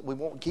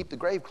won't keep the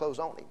grave clothes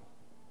on him.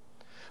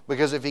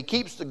 Because if he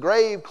keeps the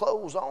grave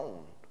clothes on,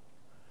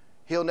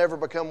 he'll never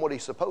become what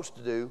he's supposed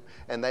to do,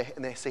 and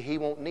they say he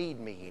won't need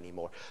me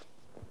anymore.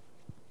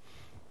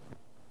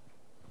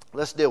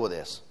 Let's deal with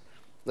this.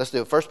 Let's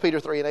do it. 1 Peter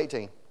 3 and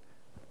 18.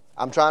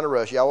 I'm trying to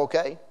rush. Y'all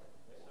okay?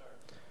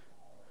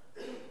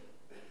 Yes, sir.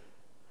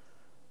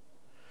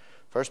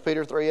 1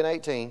 Peter 3 and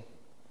 18.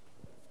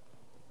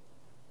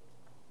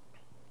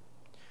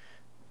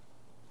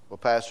 Well,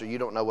 Pastor, you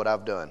don't know what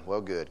I've done.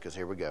 Well, good, because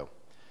here we go.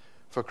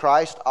 For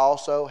Christ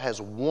also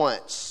has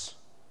once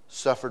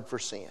suffered for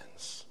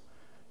sins.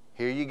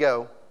 Here you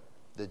go.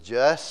 The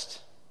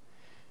just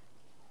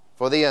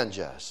for the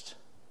unjust,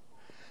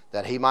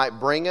 that he might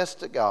bring us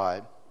to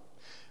God,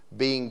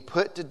 being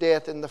put to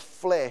death in the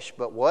flesh,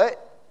 but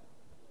what?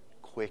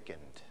 Quickened,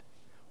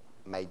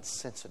 made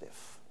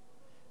sensitive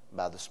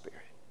by the Spirit.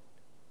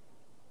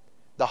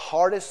 The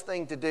hardest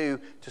thing to do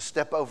to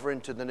step over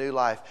into the new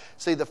life.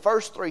 See, the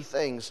first three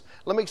things,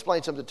 let me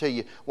explain something to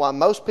you. Why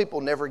most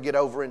people never get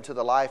over into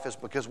the life is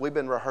because we've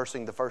been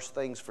rehearsing the first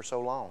things for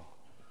so long.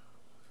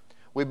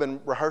 We've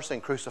been rehearsing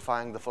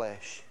crucifying the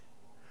flesh.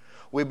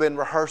 We've been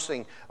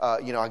rehearsing,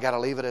 I got to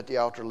leave it at the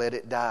altar, let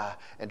it die,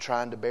 and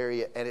trying to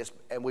bury it.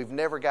 And we've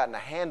never gotten a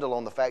handle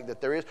on the fact that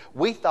there is.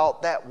 We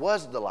thought that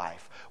was the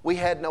life. We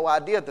had no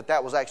idea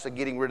that was actually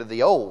getting rid of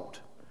the old.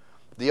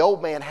 The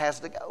old man has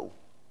to go,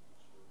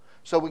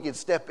 so we can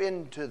step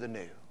into the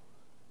new.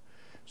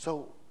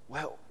 So,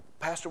 well,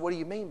 Pastor, what do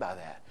you mean by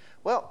that?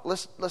 Well,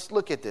 let's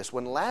look at this.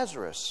 When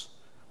Lazarus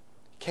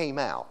came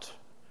out,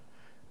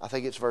 I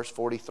think it's verse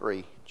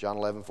 43, John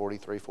 11,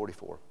 43,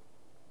 44.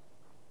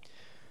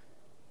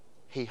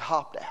 He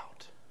hopped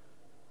out.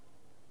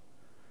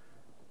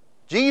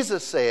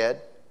 Jesus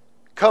said,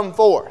 come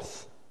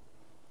forth.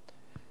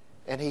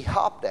 And he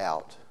hopped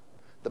out.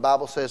 The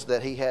Bible says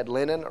that he had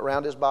linen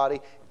around his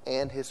body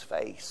and his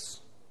face.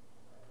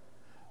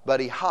 But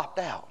he hopped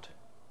out,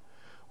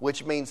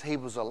 which means he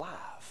was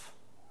alive.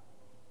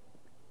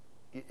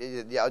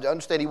 You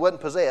understand, he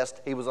wasn't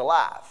possessed, he was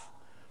alive.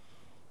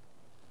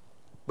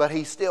 But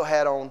he still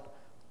had on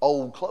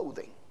old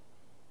clothing.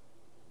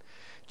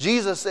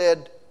 Jesus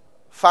said,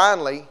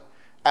 finally,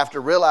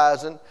 after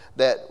realizing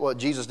that, well,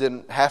 Jesus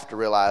didn't have to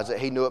realize it.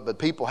 He knew it, but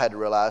people had to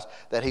realize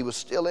that he was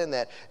still in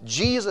that.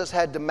 Jesus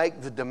had to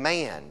make the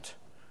demand,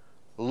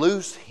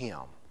 loose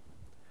him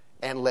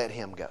and let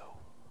him go.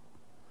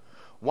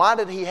 Why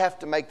did he have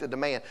to make the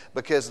demand?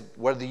 Because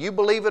whether you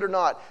believe it or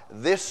not,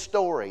 this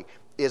story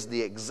is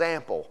the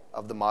example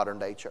of the modern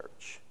day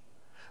church.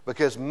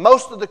 Because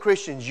most of the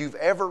Christians you've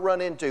ever run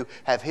into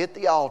have hit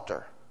the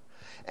altar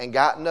and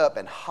gotten up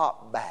and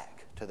hopped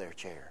back to their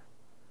chair.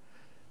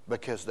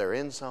 Because they're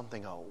in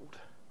something old.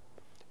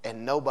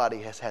 And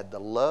nobody has had the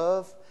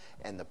love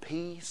and the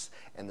peace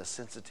and the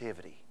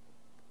sensitivity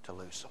to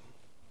loose them.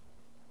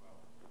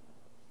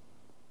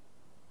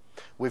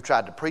 We've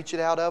tried to preach it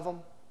out of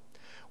them.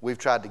 We've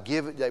tried to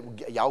give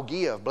it. Y'all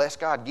give. Bless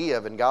God,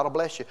 give, and God will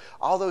bless you.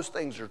 All those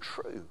things are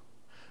true.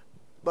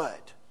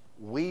 But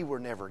we were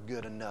never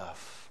good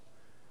enough.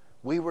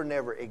 We were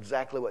never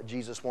exactly what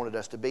Jesus wanted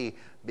us to be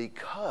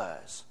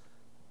because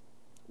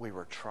we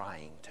were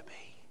trying to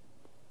be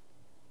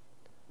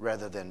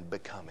rather than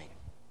becoming.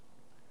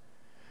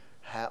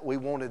 We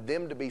wanted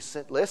them to be,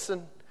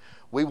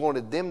 we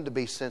wanted them to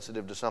be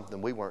sensitive to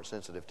something we weren't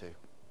sensitive to.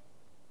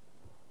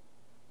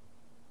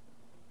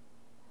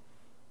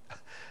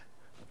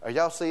 Are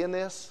y'all seeing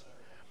this?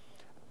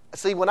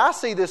 See, when I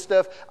see this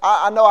stuff,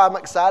 I know I'm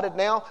excited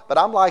now, but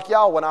I'm like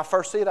y'all. When I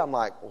first see it, I'm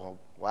like, well,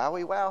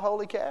 wowie wow,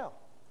 holy cow.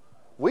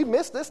 We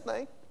missed this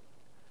thing.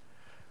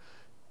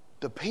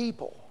 The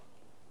people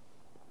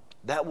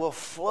that will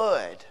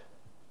flood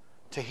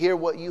to hear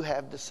what you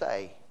have to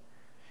say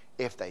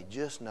if they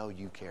just know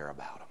you care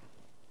about them.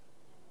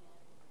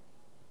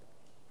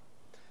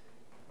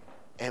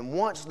 And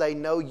once they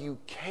know you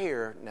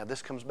care, now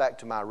this comes back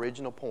to my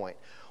original point.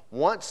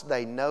 Once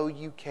they know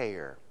you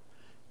care,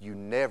 you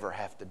never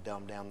have to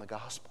dumb down the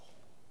gospel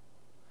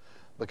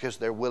because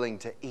they're willing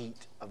to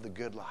eat of the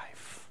good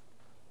life.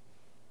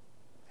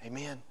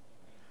 Amen.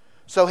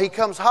 So he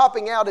comes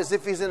hopping out as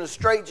if he's in a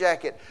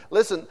straitjacket.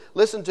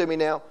 Listen to me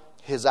now.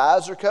 His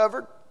eyes are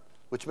covered,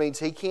 which means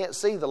he can't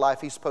see the life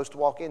he's supposed to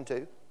walk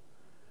into.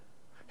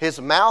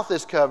 His mouth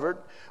is covered,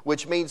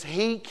 which means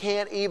he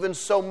can't even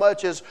so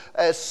much as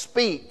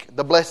speak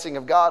the blessing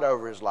of God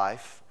over his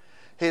life.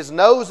 His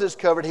nose is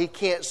covered. He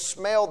can't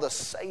smell the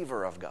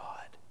savor of God.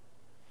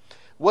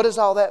 What does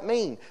all that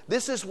mean?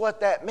 This is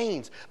what that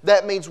means.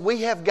 That means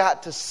we have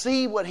got to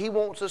see what he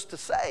wants us to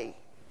say.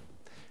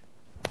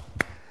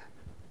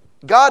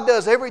 God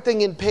does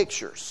everything in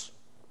pictures.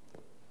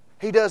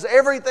 He does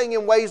everything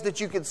in ways that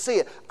you can see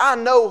it. I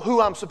know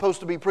who I'm supposed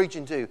to be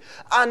preaching to.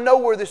 I know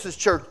where this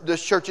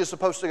church is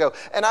supposed to go.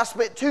 And I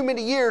spent too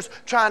many years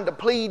trying to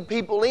plead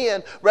people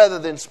in rather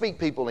than speak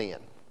people in.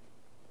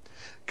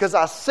 Because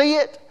I see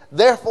it,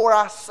 therefore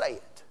I say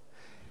it.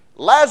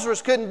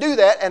 Lazarus couldn't do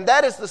that, and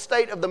that is the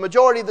state of the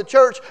majority of the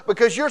church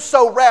because you're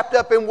so wrapped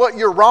up in what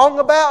you're wrong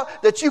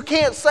about that you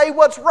can't say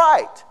what's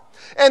right.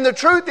 And the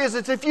truth is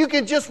if you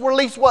can just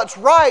release what's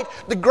right,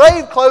 the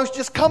grave clothes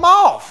just come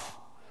off.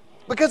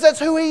 Because that's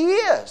who he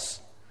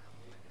is.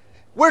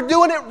 We're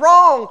doing it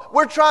wrong.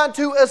 We're trying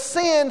to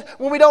ascend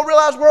when we don't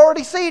realize we're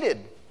already seated.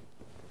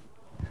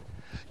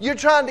 You're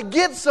trying to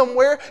get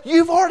somewhere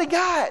you've already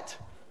got.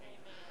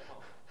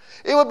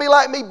 It would be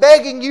like me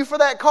begging you for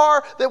that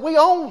car that we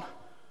own.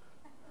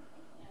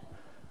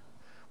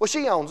 Well,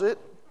 she owns it.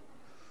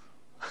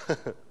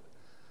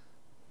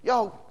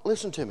 Y'all,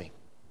 listen to me.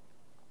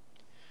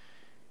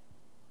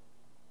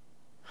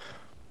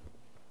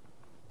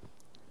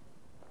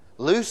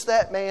 Loose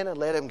that man and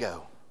let him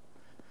go.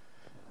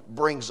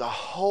 Brings a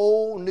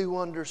whole new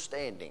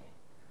understanding.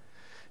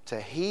 To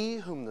he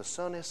whom the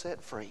Son has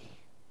set free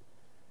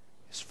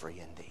is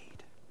free indeed.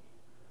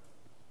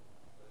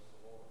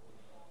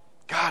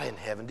 God in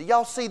heaven, do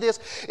y'all see this?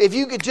 If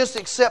you could just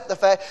accept the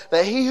fact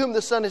that he whom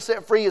the Son has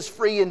set free is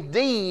free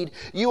indeed,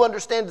 you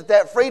understand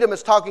that freedom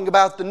is talking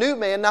about the new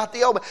man, not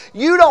the old man.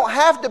 You don't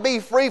have to be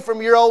free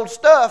from your old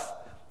stuff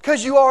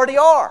because you already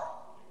are.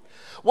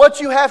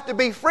 What you have to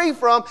be free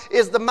from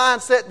is the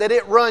mindset that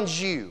it runs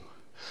you.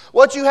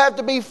 What you have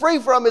to be free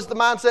from is the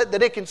mindset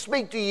that it can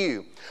speak to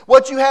you.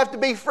 What you have to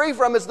be free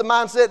from is the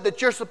mindset that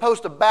you're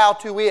supposed to bow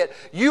to it.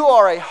 You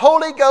are a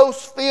Holy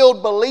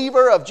Ghost-filled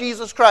believer of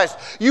Jesus Christ.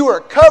 You are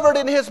covered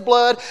in His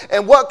blood,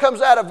 and what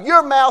comes out of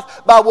your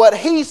mouth by what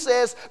He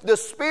says, the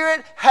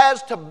Spirit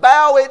has to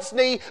bow its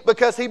knee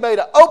because He made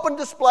an open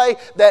display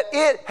that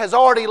it has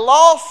already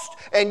lost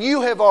and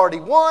you have already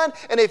won.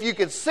 And if you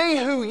can see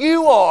who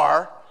you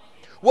are,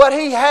 what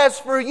He has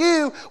for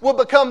you will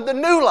become the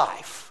new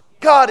life.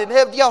 God in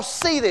heaven, y'all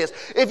see this.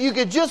 If you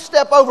could just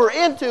step over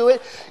into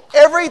it,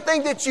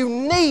 everything that you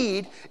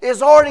need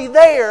is already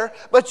there,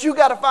 but you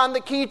got to find the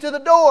key to the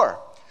door.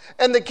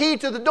 And the key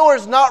to the door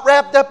is not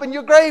wrapped up in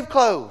your grave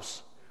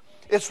clothes.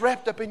 It's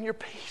wrapped up in your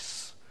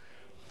peace.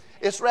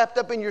 It's wrapped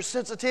up in your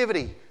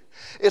sensitivity.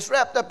 It's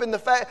wrapped up in the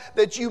fact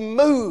that you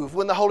move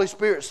when the Holy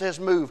Spirit says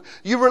move.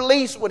 You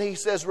release when He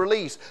says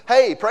release.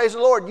 Hey, praise the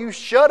Lord, you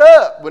shut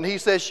up when He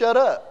says shut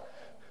up.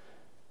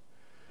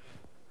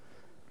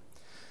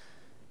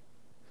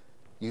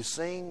 You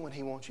sing when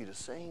He wants you to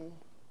sing.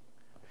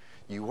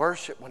 You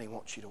worship when He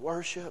wants you to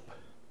worship.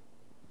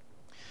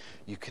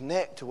 You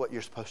connect to what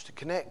you're supposed to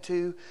connect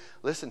to.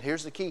 Listen,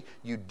 here's the key.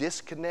 You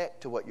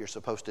disconnect to what you're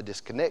supposed to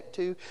disconnect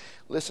to.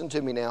 Listen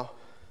to me now.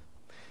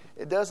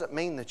 It doesn't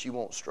mean that you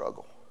won't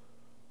struggle.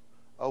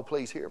 Oh,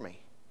 please hear me.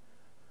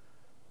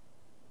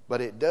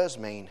 But it does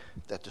mean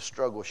that the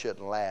struggle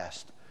shouldn't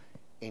last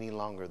any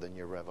longer than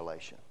your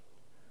revelation.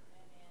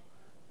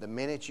 The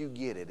minute you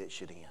get it, it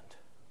should end.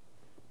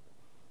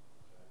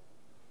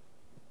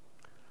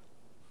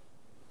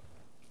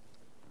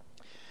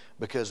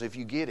 Because if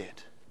you get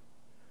it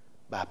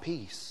by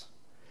peace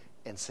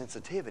and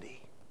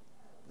sensitivity,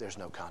 there's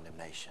no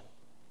condemnation.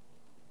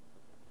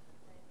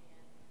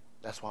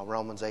 That's why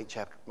Romans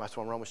chapter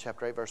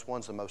 8 verse 1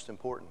 is the most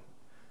important.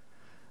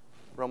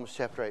 Romans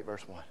chapter 8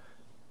 verse 1.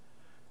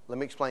 Let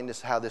me explain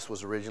this, how this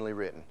was originally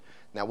written.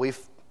 Now we've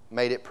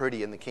made it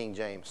pretty in the King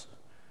James,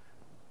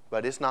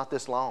 but it's not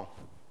this long.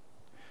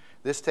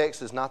 This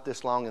text is not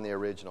this long in the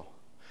original.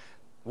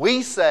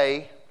 We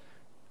say,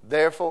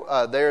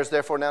 therefore, there is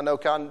therefore now no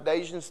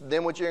condemnation to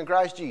them which are in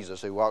Christ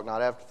Jesus, who walk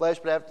not after the flesh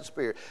but after the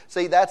Spirit.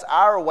 See, that's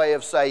our way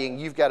of saying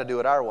you've got to do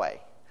it our way.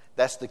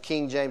 That's the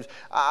King James.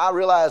 I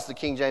realize the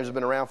King James has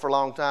been around for a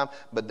long time,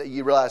 but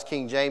you realize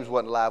King James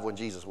wasn't alive when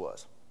Jesus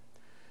was.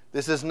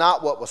 This is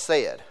not what was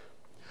said.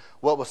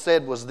 What was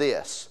said was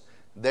this: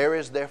 there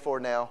is therefore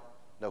now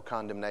no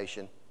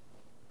condemnation,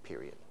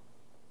 period.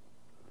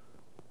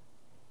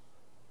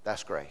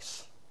 That's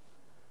grace.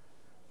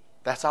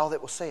 That's all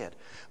that was said.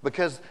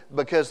 Because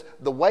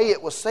the way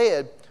it was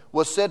said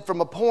from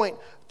a point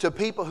to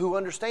people who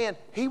understand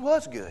He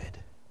was good.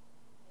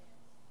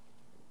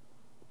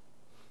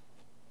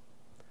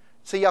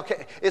 See,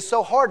 it's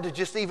so hard to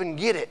just even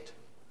get it.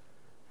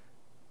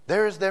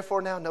 There is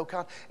therefore now no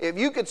If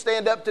you could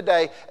stand up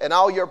today and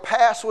all your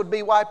past would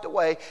be wiped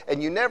away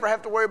and you never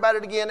have to worry about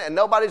it again and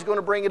nobody's going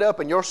to bring it up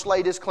and your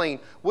slate is clean,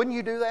 wouldn't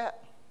you do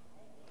that?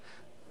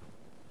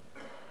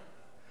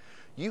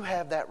 You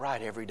have that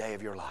right every day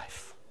of your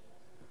life.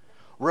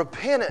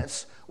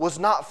 Repentance was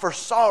not for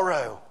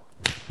sorrow.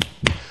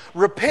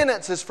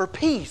 Repentance is for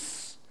peace.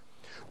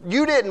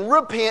 You didn't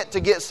repent to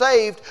get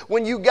saved.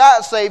 When you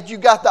got saved, you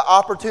got the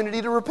opportunity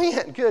to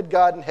repent. Good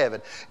God in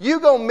heaven. You're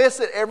going to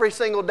miss it every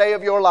single day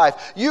of your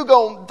life.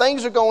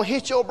 Things are going to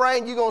hit your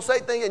brain. You're going to say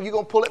things and you're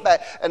going to pull it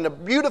back. And the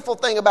beautiful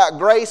thing about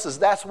grace is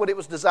that's what it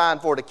was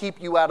designed for, to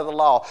keep you out of the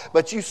law.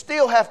 But you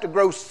still have to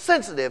grow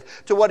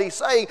sensitive to what He's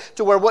saying,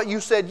 to where what you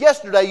said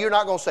yesterday, you're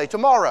not going to say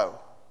tomorrow.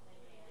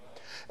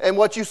 And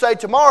what you say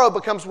tomorrow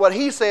becomes what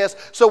He says.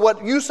 So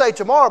what you say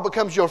tomorrow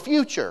becomes your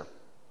future.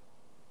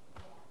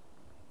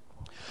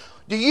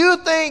 Do you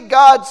think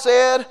God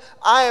said,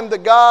 I am the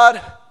God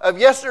of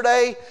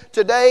yesterday,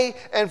 today,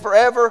 and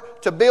forever,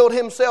 to build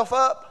Himself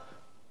up?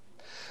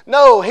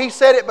 No, He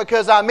said it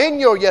because I'm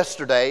in your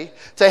yesterday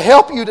to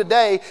help you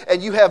today,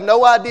 and you have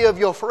no idea of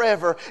your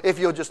forever if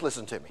you'll just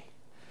listen to me.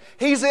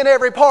 He's in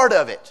every part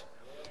of it.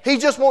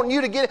 He's just wanting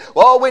you to get it.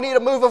 Oh, we need a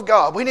move of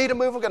God. We need a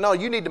move of God. No,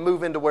 you need to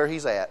move into where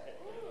He's at.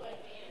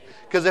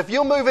 Because if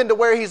you'll move into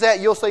where He's at,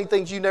 you'll see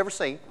things you've never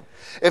seen.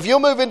 If you'll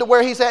move into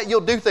where He's at,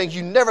 you'll do things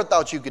you never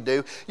thought you could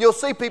do. You'll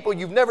see people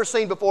you've never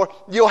seen before.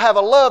 You'll have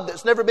a love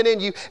that's never been in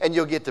you, and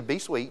you'll get to be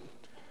sweet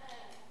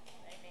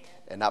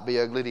and not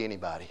be ugly to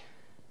anybody.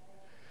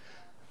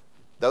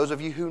 Those of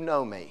you who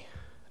know me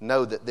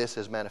know that this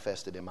has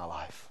manifested in my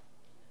life.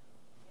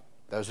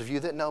 Those of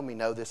you that know me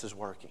know this is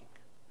working.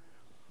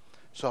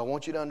 So I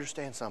want you to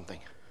understand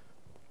something.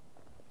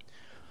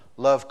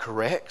 Love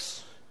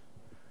corrects.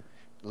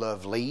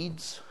 Love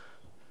leads.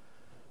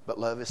 But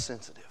love is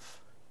sensitive.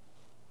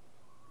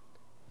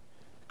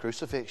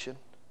 Crucifixion,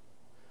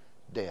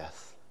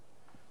 death,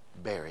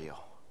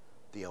 burial.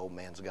 The old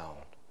man's gone.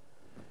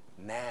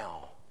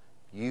 Now,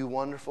 you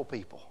wonderful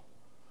people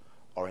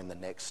are in the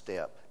next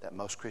step that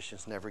most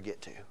Christians never get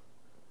to.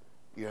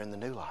 You're in the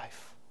new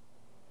life.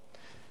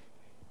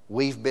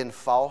 We've been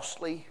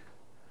falsely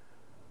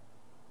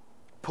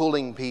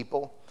pulling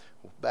people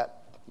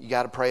that you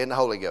got to pray in the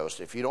Holy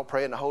Ghost. If you don't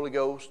pray in the Holy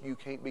Ghost, you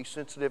can't be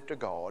sensitive to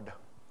God.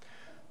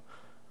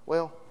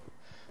 Well,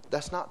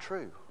 that's not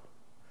true.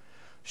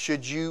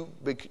 Should you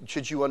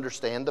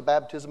understand the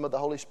baptism of the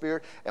Holy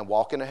Spirit and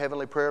walk in a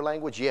heavenly prayer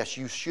language? Yes,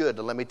 you should.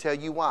 And let me tell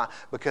you why.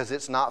 Because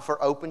it's not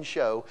for open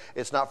show.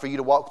 It's not for you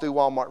to walk through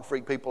Walmart and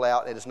freak people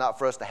out. And it's not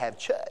for us to have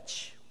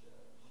church.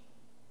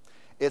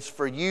 It's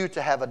for you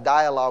to have a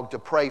dialogue to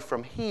pray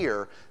from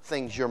here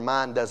things your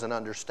mind doesn't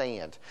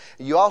understand.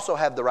 You also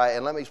have the right,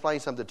 and let me explain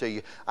something to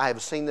you. I have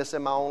seen this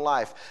in my own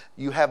life.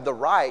 You have the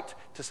right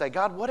to say,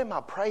 God, what am I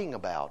praying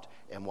about?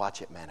 And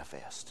watch it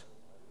manifest.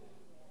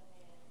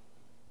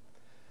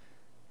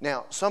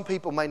 Now, some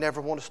people may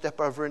never want to step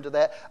over into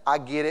that. I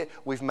get it.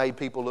 We've made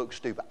people look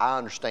stupid. I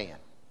understand.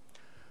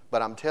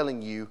 But I'm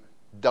telling you,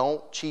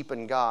 don't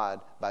cheapen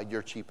God by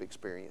your cheap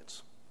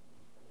experience.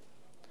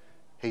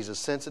 He's a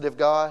sensitive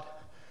God,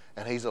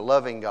 and He's a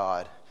loving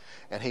God,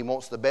 and He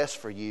wants the best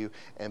for you.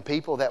 And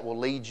people that will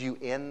lead you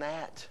in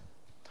that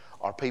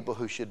are people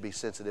who should be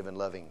sensitive and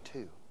loving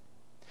too.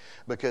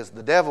 Because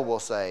the devil will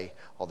say,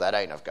 oh, that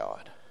ain't of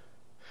God.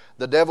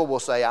 The devil will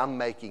say, I'm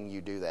making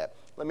you do that.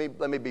 Let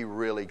me be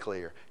really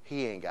clear.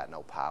 He ain't got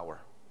no power.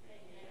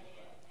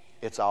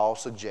 It's all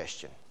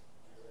suggestion.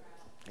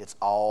 It's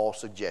all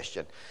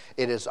suggestion.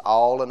 It is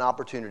all an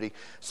opportunity.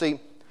 See,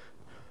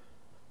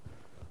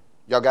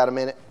 y'all got a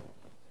minute?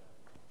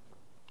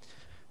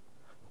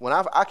 When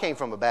I came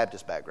from a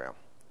Baptist background,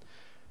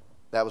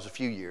 that was a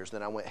few years.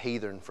 Then I went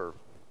heathen for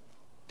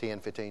 10,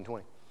 15,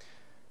 20.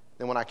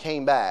 Then when I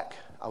came back,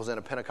 I was in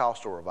a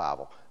Pentecostal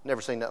revival.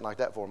 Never seen nothing like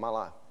that before in my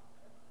life.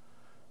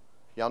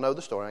 Y'all know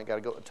the story. I ain't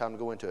got time to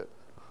go into it.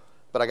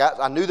 But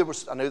I knew there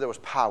was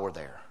power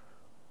there.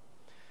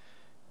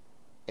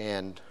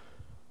 And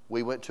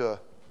we went to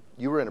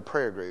you were in a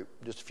prayer group,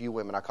 just a few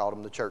women. I called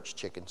them the church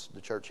chickens,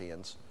 the church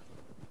hens,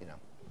 you know.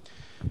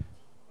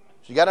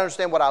 So you got to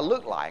understand what I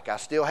looked like. I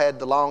still had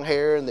the long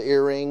hair and the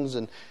earrings,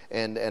 and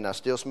I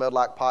still smelled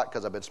like pot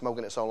because I've been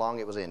smoking it so long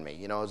it was in me.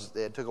 You know,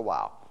 it took a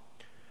while.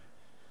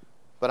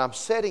 But I'm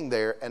sitting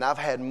there, and I've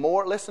had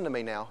more. Listen to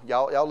me now,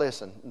 y'all.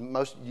 Listen.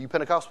 Most you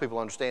Pentecostal people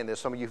understand this.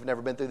 Some of you who've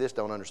never been through this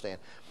don't understand.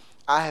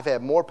 I have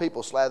had more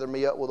people slather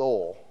me up with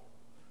oil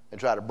and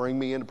try to bring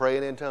me into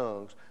praying in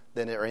tongues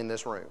than are in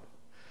this room,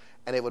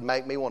 and it would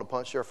make me want to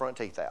punch their front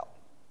teeth out.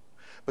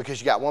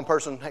 Because you got one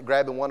person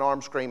grabbing one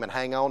arm, screaming,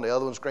 "Hang on!" The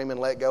other one screaming,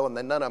 "Let go!" And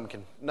then none of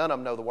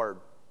them know the word.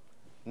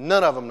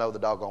 None of them know the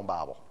doggone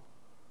Bible.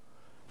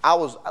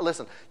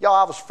 Listen, y'all.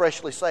 I was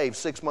freshly saved,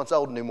 6 months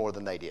old, and knew more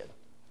than they did.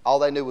 All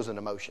they knew was an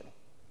emotion.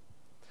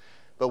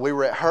 But we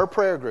were at her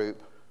prayer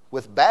group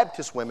with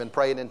Baptist women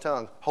praying in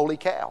tongues. Holy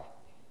cow!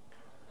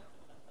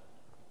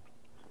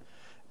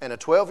 And a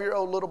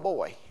 12-year-old little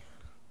boy.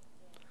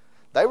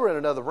 They were in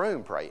another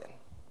room praying.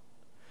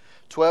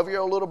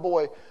 12-year-old little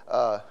boy.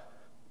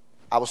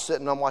 I was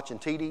sitting on watching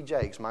T.D.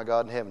 Jakes, My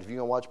God in Heaven. If you're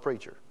going to watch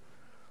Preacher.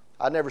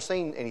 I'd never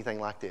seen anything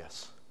like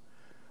this.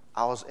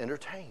 I was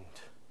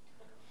entertained.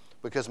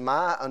 Because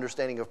my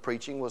understanding of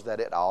preaching was that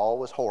it all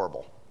was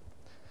horrible.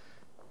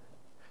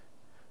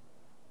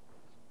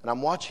 And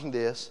I'm watching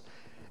this,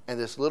 and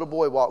this little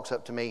boy walks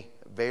up to me,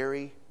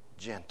 very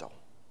gentle,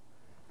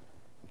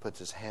 and puts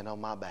his hand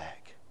on my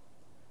back.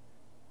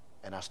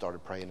 And I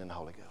started praying in the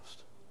Holy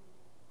Ghost.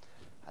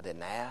 I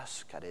didn't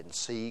ask, I didn't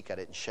seek, I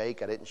didn't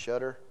shake, I didn't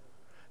shudder.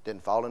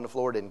 Didn't fall on the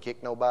floor, didn't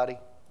kick nobody,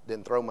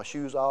 didn't throw my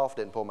shoes off,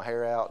 didn't pull my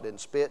hair out, didn't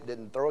spit,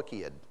 didn't throw a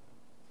kid.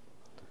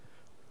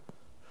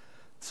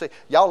 See,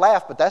 y'all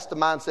laugh, but that's the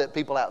mindset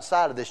people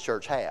outside of this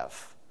church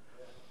have.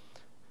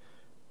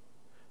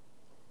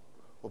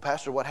 Well,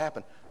 Pastor, what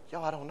happened?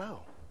 Y'all, I don't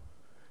know.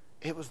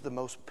 It was the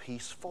most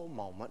peaceful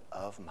moment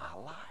of my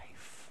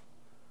life.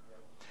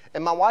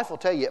 And my wife will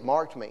tell you, it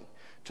marked me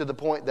to the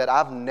point that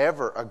I've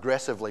never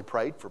aggressively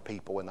prayed for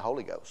people in the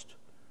Holy Ghost.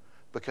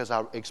 Because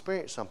I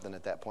experienced something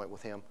at that point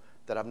with him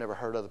that I've never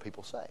heard other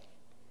people say.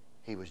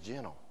 He was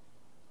gentle.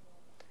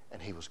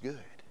 And he was good.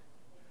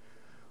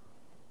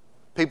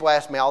 People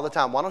ask me all the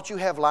time, why don't you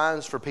have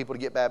lines for people to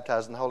get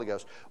baptized in the Holy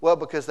Ghost? Well,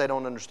 because they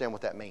don't understand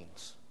what that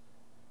means.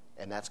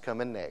 And that's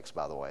coming next,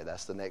 by the way.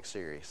 That's the next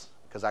series.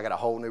 Because I got a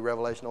whole new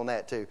revelation on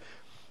that too.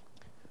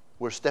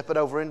 We're stepping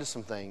over into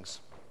some things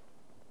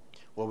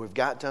where we've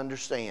got to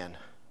understand.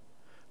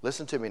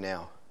 Listen to me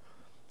now.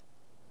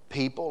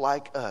 People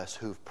like us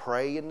who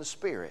pray in the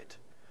Spirit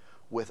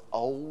with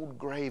old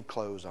grave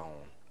clothes on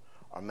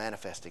are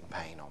manifesting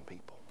pain on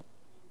people.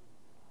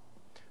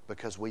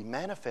 Because we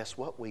manifest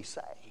what we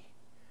say.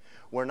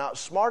 We're not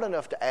smart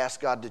enough to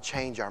ask God to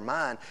change our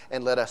mind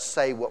and let us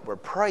say what we're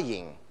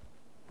praying.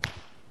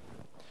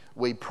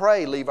 We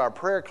pray, leave our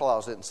prayer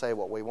closet, and say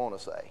what we want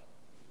to say.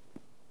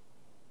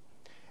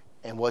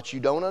 And what you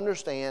don't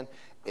understand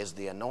is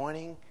the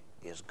anointing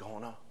is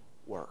going to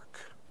work.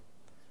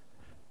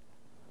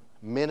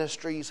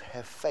 Ministries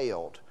have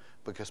failed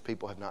because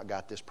people have not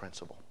got this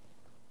principle.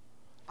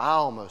 I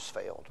almost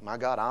failed. My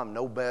God, I'm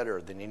no better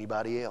than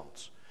anybody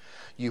else.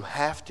 You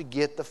have to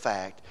get the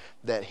fact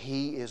that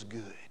He is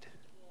good.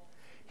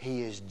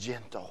 He is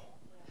gentle.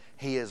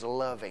 He is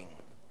loving.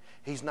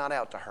 He's not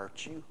out to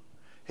hurt you.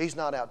 He's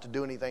not out to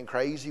do anything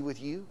crazy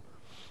with you.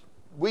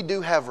 We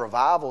do have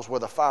revivals where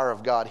the fire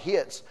of God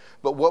hits,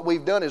 but what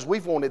we've done is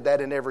we've wanted that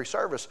in every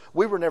service.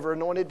 We were never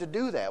anointed to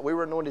do that. We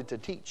were anointed to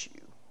teach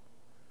you.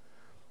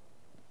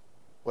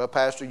 Well,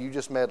 Pastor, you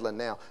just meddling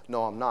now.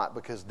 No, I'm not,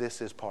 because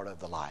this is part of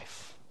the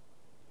life.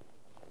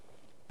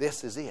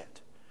 This is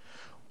it.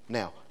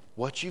 Now,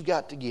 what you've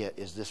got to get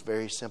is this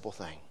very simple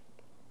thing.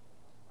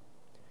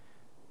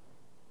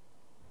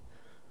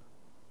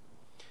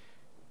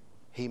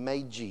 He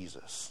made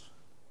Jesus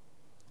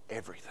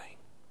everything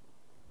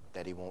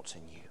that He wants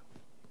in you.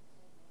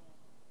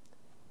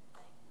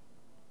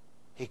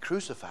 He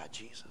crucified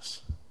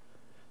Jesus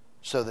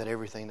so that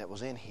everything that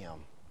was in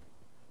Him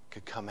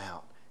could come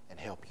out and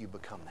help you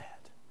become that.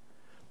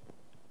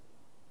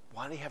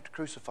 Why did He have to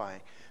crucify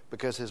Him?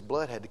 Because His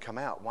blood had to come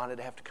out. Why did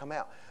it have to come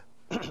out?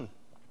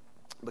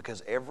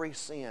 Because every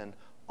sin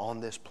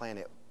on this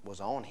planet was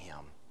on Him.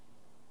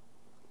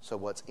 So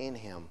what's in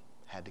Him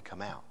had to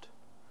come out.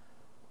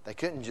 They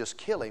couldn't just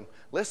kill Him.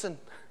 Listen,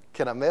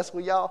 Can I mess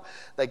with y'all?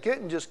 They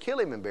couldn't just kill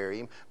him and bury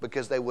him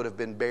because they would have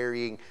been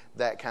burying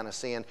that kind of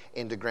sin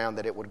into ground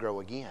that it would grow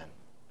again.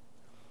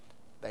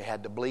 They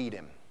had to bleed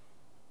him.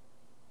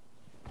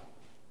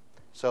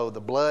 So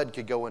the blood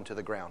could go into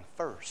the ground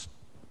first.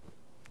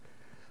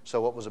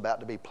 So what was about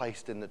to be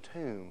placed in the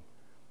tomb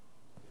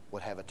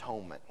would have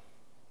atonement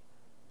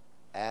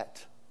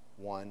at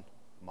one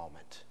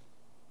moment.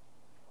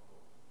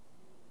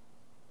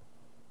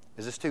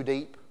 Is this too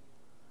deep?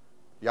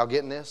 Y'all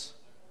getting this?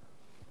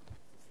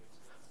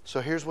 So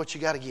here's what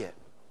you got to get.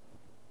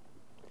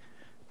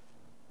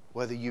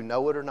 Whether you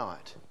know it or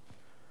not,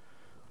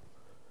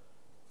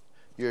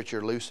 you're at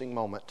your loosing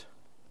moment.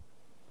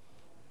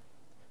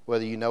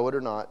 Whether you know it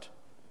or not,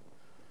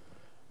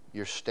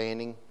 you're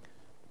standing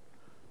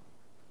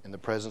in the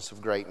presence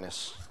of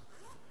greatness.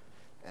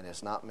 And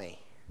it's not me.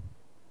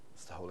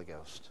 It's the Holy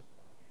Ghost.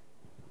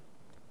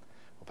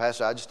 Well,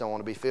 Pastor, I just don't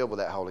want to be filled with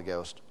that Holy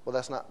Ghost. Well,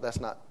 that's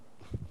not,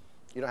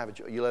 you don't have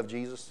you love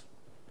Jesus?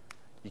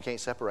 You can't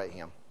separate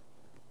him.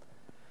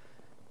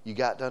 You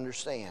got to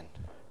understand.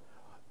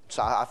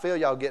 So I feel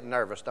y'all getting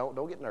nervous.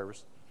 Don't get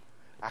nervous.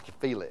 I can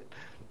feel it.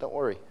 Don't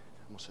worry.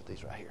 I'm going to set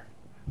these right here.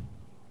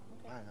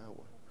 I know.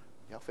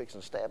 Y'all fixing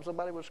to stab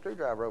somebody with a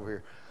screwdriver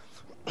over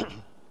here.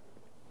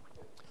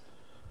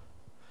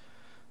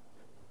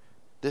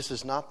 This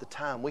is not the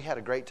time. We had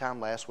a great time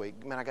last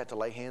week. Man, I got to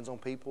lay hands on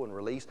people and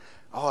release.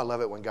 Oh, I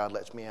love it when God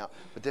lets me out.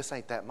 But this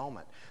ain't that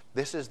moment.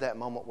 This is that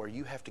moment where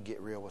you have to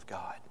get real with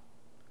God.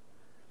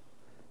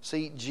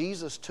 See,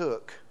 Jesus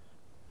took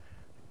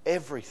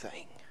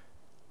everything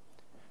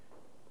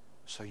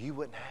so you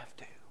wouldn't have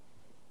to.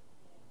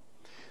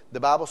 The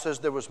Bible says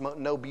there was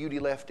no beauty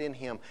left in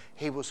him.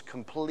 He was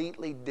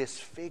completely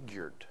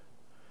disfigured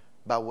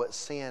by what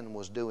sin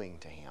was doing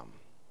to him.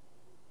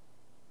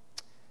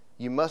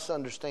 You must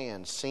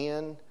understand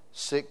sin,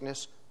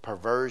 sickness,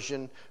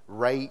 perversion,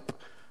 rape,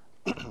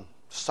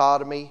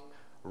 sodomy,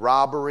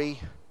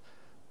 robbery,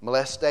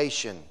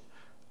 molestation,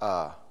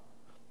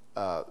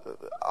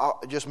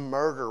 just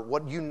murder,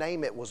 what you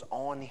name it was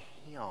on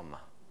him.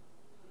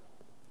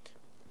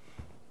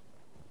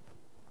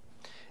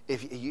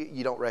 If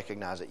you don't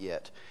recognize it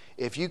yet,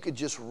 if you could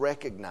just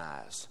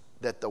recognize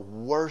that the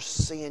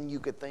worst sin you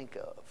could think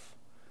of,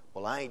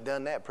 well, I ain't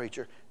done that,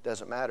 preacher.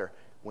 Doesn't matter.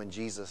 When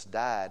Jesus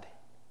died,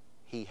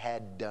 he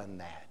had done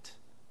that.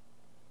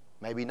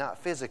 Maybe not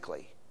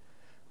physically,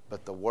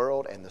 but the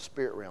world and the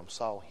spirit realm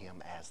saw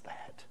him as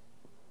that.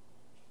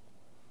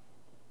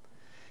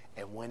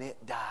 And when it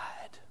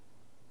died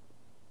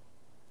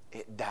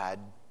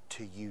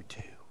to you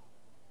too.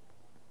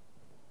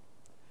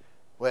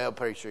 Well,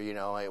 preacher, you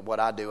know, what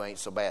I do ain't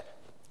so bad.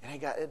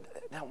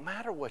 It don't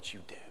matter what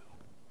you do.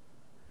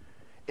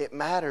 It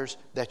matters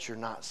that you're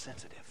not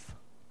sensitive.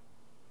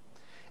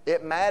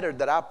 It mattered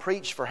that I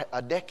preached for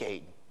a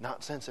decade,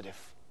 not sensitive.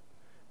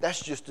 That's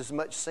just as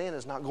much sin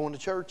as not going to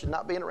church and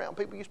not being around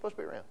people you're supposed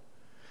to be around.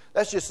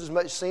 That's just as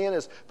much sin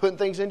as putting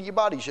things into your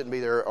body you shouldn't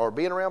be there, or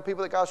being around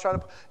people that God's trying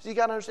to... So you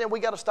got to understand, we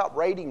got to stop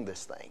rating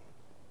this thing.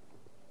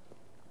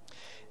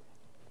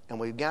 And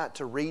we've got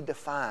to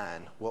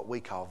redefine what we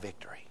call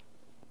victory.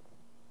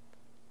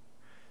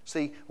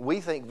 See,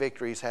 we think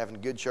victory is having a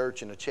good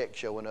church and a check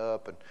showing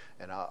up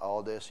and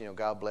all this, you know,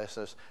 God bless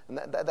us. And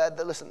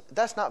listen,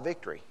 that's not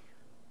victory.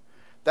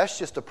 That's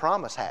just a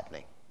promise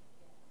happening.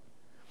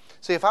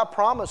 See, if I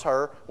promise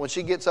her when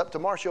she gets up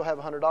tomorrow she'll have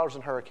 $100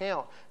 in her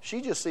account,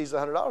 she just sees the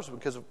 $100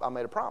 because I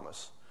made a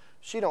promise.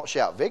 She don't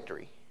shout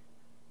victory.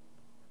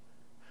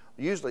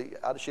 Usually,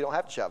 she don't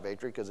have to shout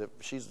victory because if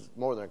she's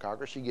more than a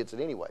conqueror, she gets it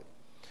anyway.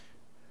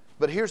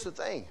 But here's the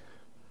thing.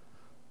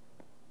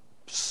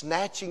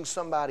 Snatching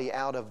somebody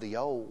out of the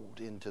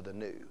old into the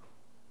new,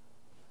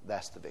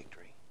 that's the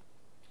victory.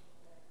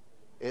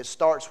 It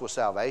starts with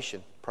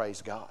salvation,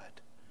 praise God.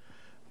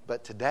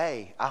 But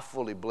today, I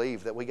fully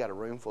believe that we got a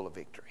room full of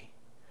victory.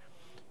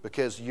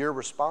 Because you're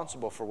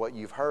responsible for what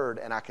you've heard,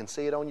 and I can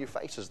see it on your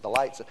faces. The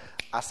lights,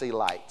 I see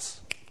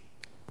lights.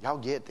 Y'all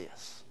get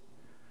this.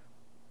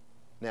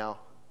 Now,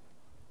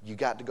 you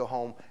got to go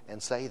home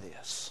and say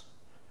this.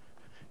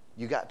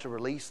 You got to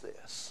release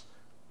this.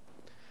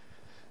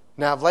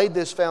 Now, I've laid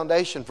this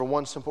foundation for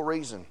one simple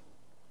reason.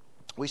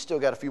 We still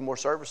got a few more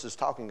services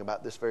talking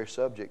about this very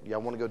subject. Y'all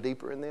want to go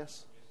deeper in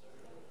this?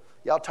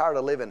 Y'all tired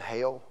of living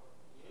hell?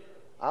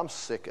 I'm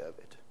sick of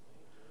it.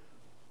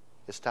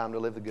 It's time to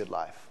live the good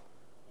life.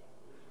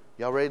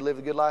 Y'all ready to live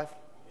the good life?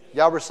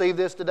 Y'all receive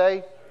this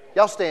today?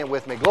 Y'all stand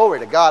with me. Glory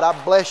to God.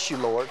 I bless you,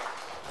 Lord.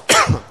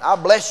 I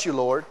bless you,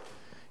 Lord.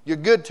 You're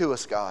good to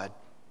us, God.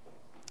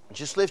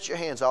 Just lift your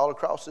hands all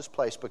across this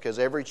place because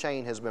every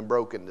chain has been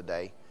broken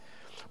today.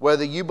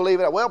 Whether you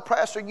believe it, well,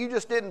 Pastor, you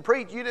just didn't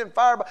preach, you didn't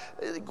fire.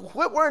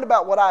 Quit worrying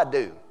about what I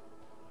do.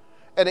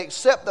 And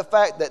accept the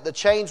fact that the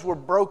chains were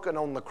broken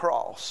on the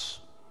cross.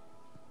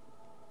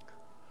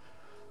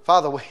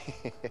 Father, we...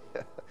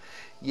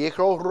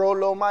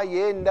 Yekro-rolo-ma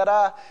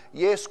yendara,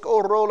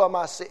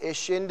 yesko-rolo-ma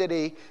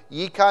se-eshendere,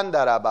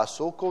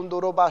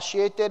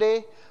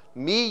 yikandara-baso-kondoro-ba-shetere,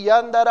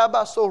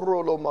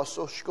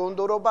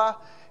 mi-yandara-baso-rolo-ma-so-shkondoro-ba,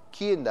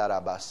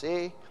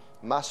 kiendara-base,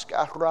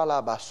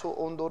 Maskarala baso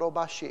ondoro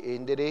bashi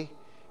indere.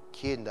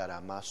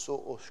 Kindara maso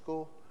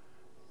osko.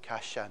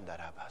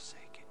 Kashandara base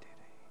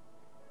kitere.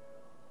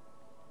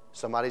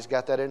 Somebody's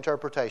got that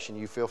interpretation.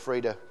 You feel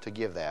free to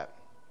give that.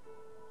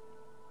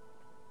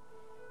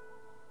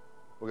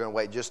 We're going to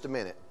wait just a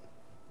minute.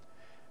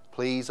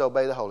 Please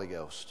obey the Holy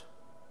Ghost.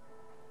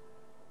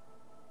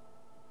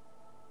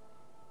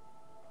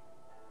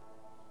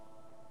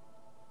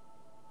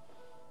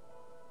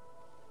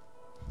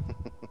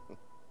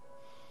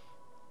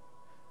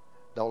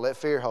 Don't let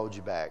fear hold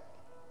you back.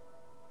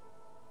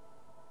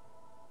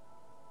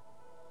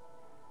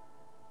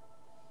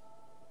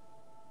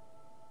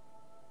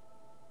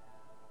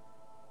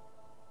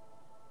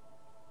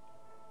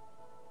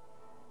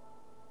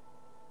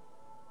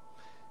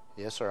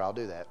 Yes, sir, I'll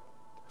do that.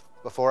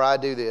 Before I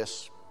do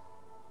this,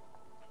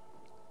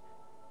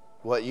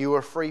 what you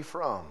are free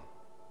from,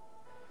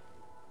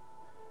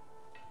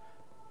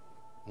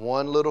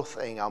 one little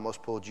thing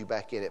almost pulled you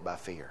back in it by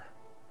fear.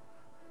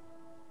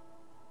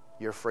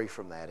 You're free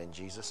from that in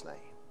Jesus' name.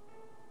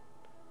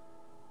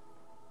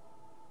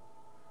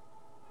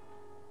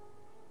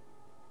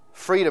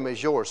 Freedom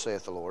is yours,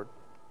 saith the Lord.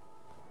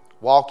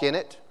 Walk in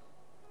it,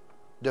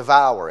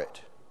 devour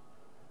it,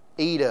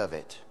 eat of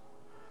it.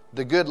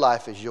 The good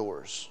life is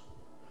yours.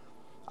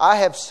 I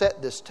have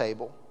set this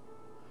table.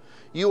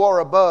 You are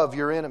above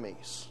your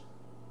enemies.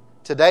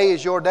 Today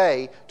is your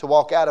day to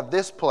walk out of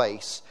this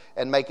place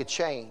and make a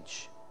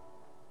change.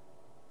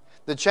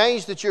 The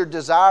change that you're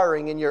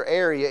desiring in your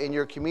area, in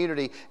your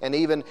community, and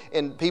even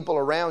in people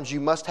around you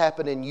must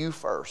happen in you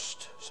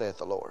first, saith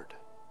the Lord.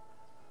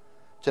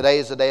 Today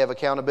is a day of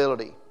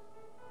accountability.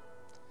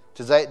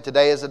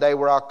 Today is a day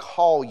where I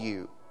call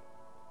you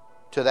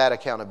to that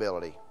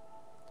accountability.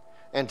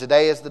 And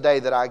today is the day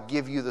that I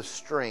give you the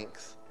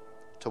strength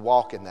to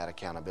walk in that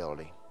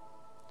accountability.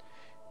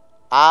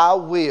 I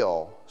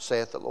will,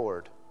 saith the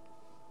Lord,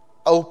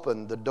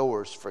 open the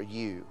doors for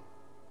you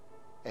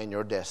and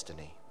your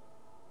destiny.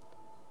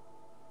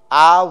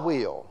 I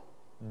will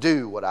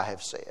do what I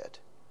have said.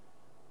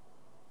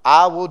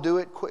 I will do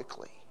it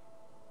quickly.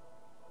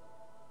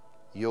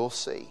 You'll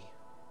see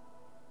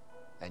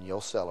and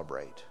you'll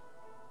celebrate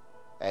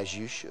as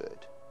you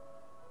should.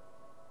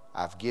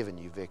 I've given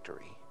you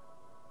victory.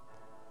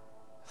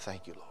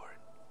 Thank you, Lord.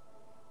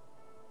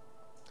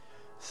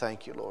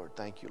 Thank you, Lord.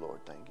 Thank you,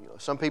 Lord. Thank you,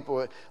 Lord. Some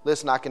people,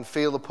 listen, I can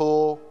feel the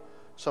pull.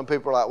 Some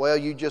people are like, well,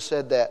 you just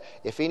said that.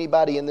 If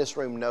anybody in this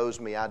room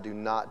knows me, I do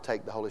not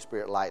take the Holy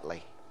Spirit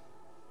lightly.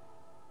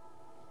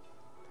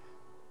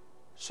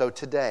 So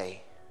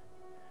today,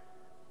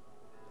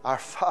 our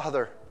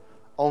Father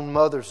on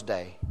Mother's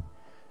Day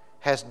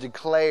has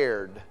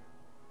declared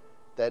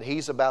that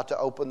He's about to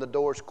open the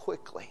doors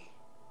quickly.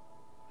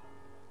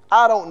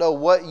 I don't know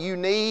what you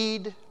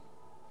need.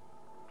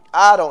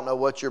 I don't know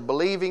what you're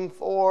believing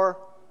for.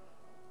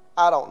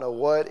 I don't know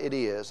what it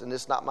is, and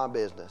it's not my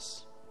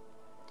business.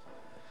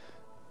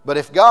 But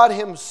if God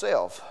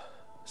Himself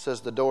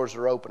says the doors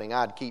are opening,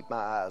 I'd keep my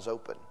eyes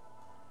open.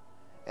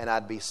 And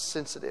I'd be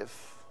sensitive.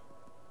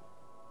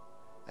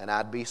 And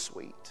I'd be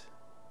sweet.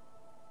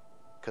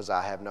 Because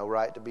I have no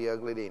right to be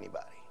ugly to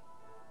anybody.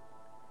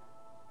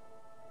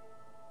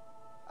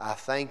 I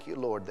thank you,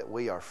 Lord, that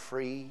we are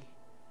free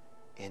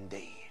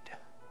indeed.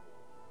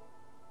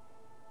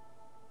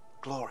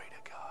 Glory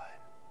to God.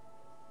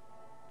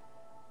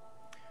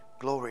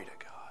 Glory to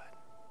God.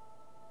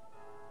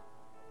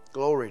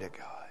 Glory to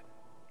God.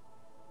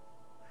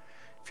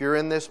 If you're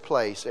in this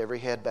place, every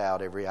head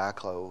bowed, every eye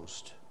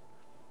closed,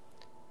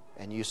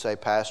 and you say,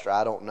 Pastor,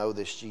 I don't know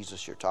this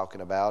Jesus you're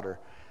talking about, or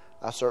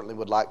I certainly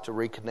would like to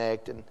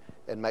reconnect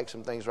and make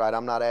some things right.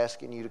 I'm not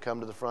asking you to come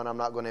to the front. I'm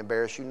not going to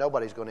embarrass you.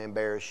 Nobody's going to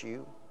embarrass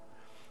you.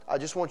 I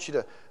just want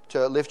you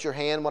to lift your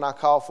hand when I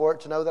call for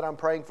it to know that I'm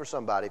praying for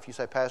somebody. If you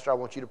say, Pastor, I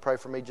want you to pray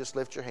for me, just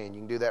lift your hand.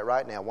 You can do that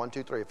right now. 1,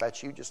 2, 3. If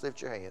that's you, just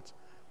lift your hands.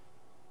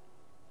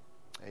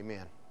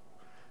 Amen.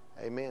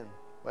 Amen.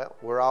 Well,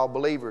 we're all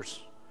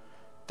believers.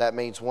 That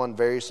means one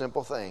very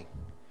simple thing.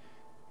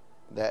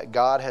 That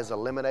God has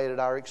eliminated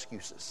our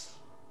excuses.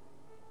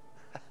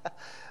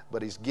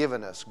 But He's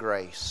given us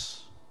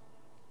grace.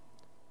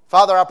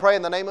 Father, I pray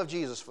in the name of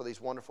Jesus for these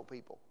wonderful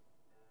people.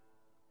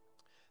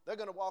 They're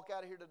going to walk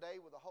out of here today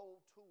with a whole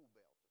tool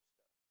belt.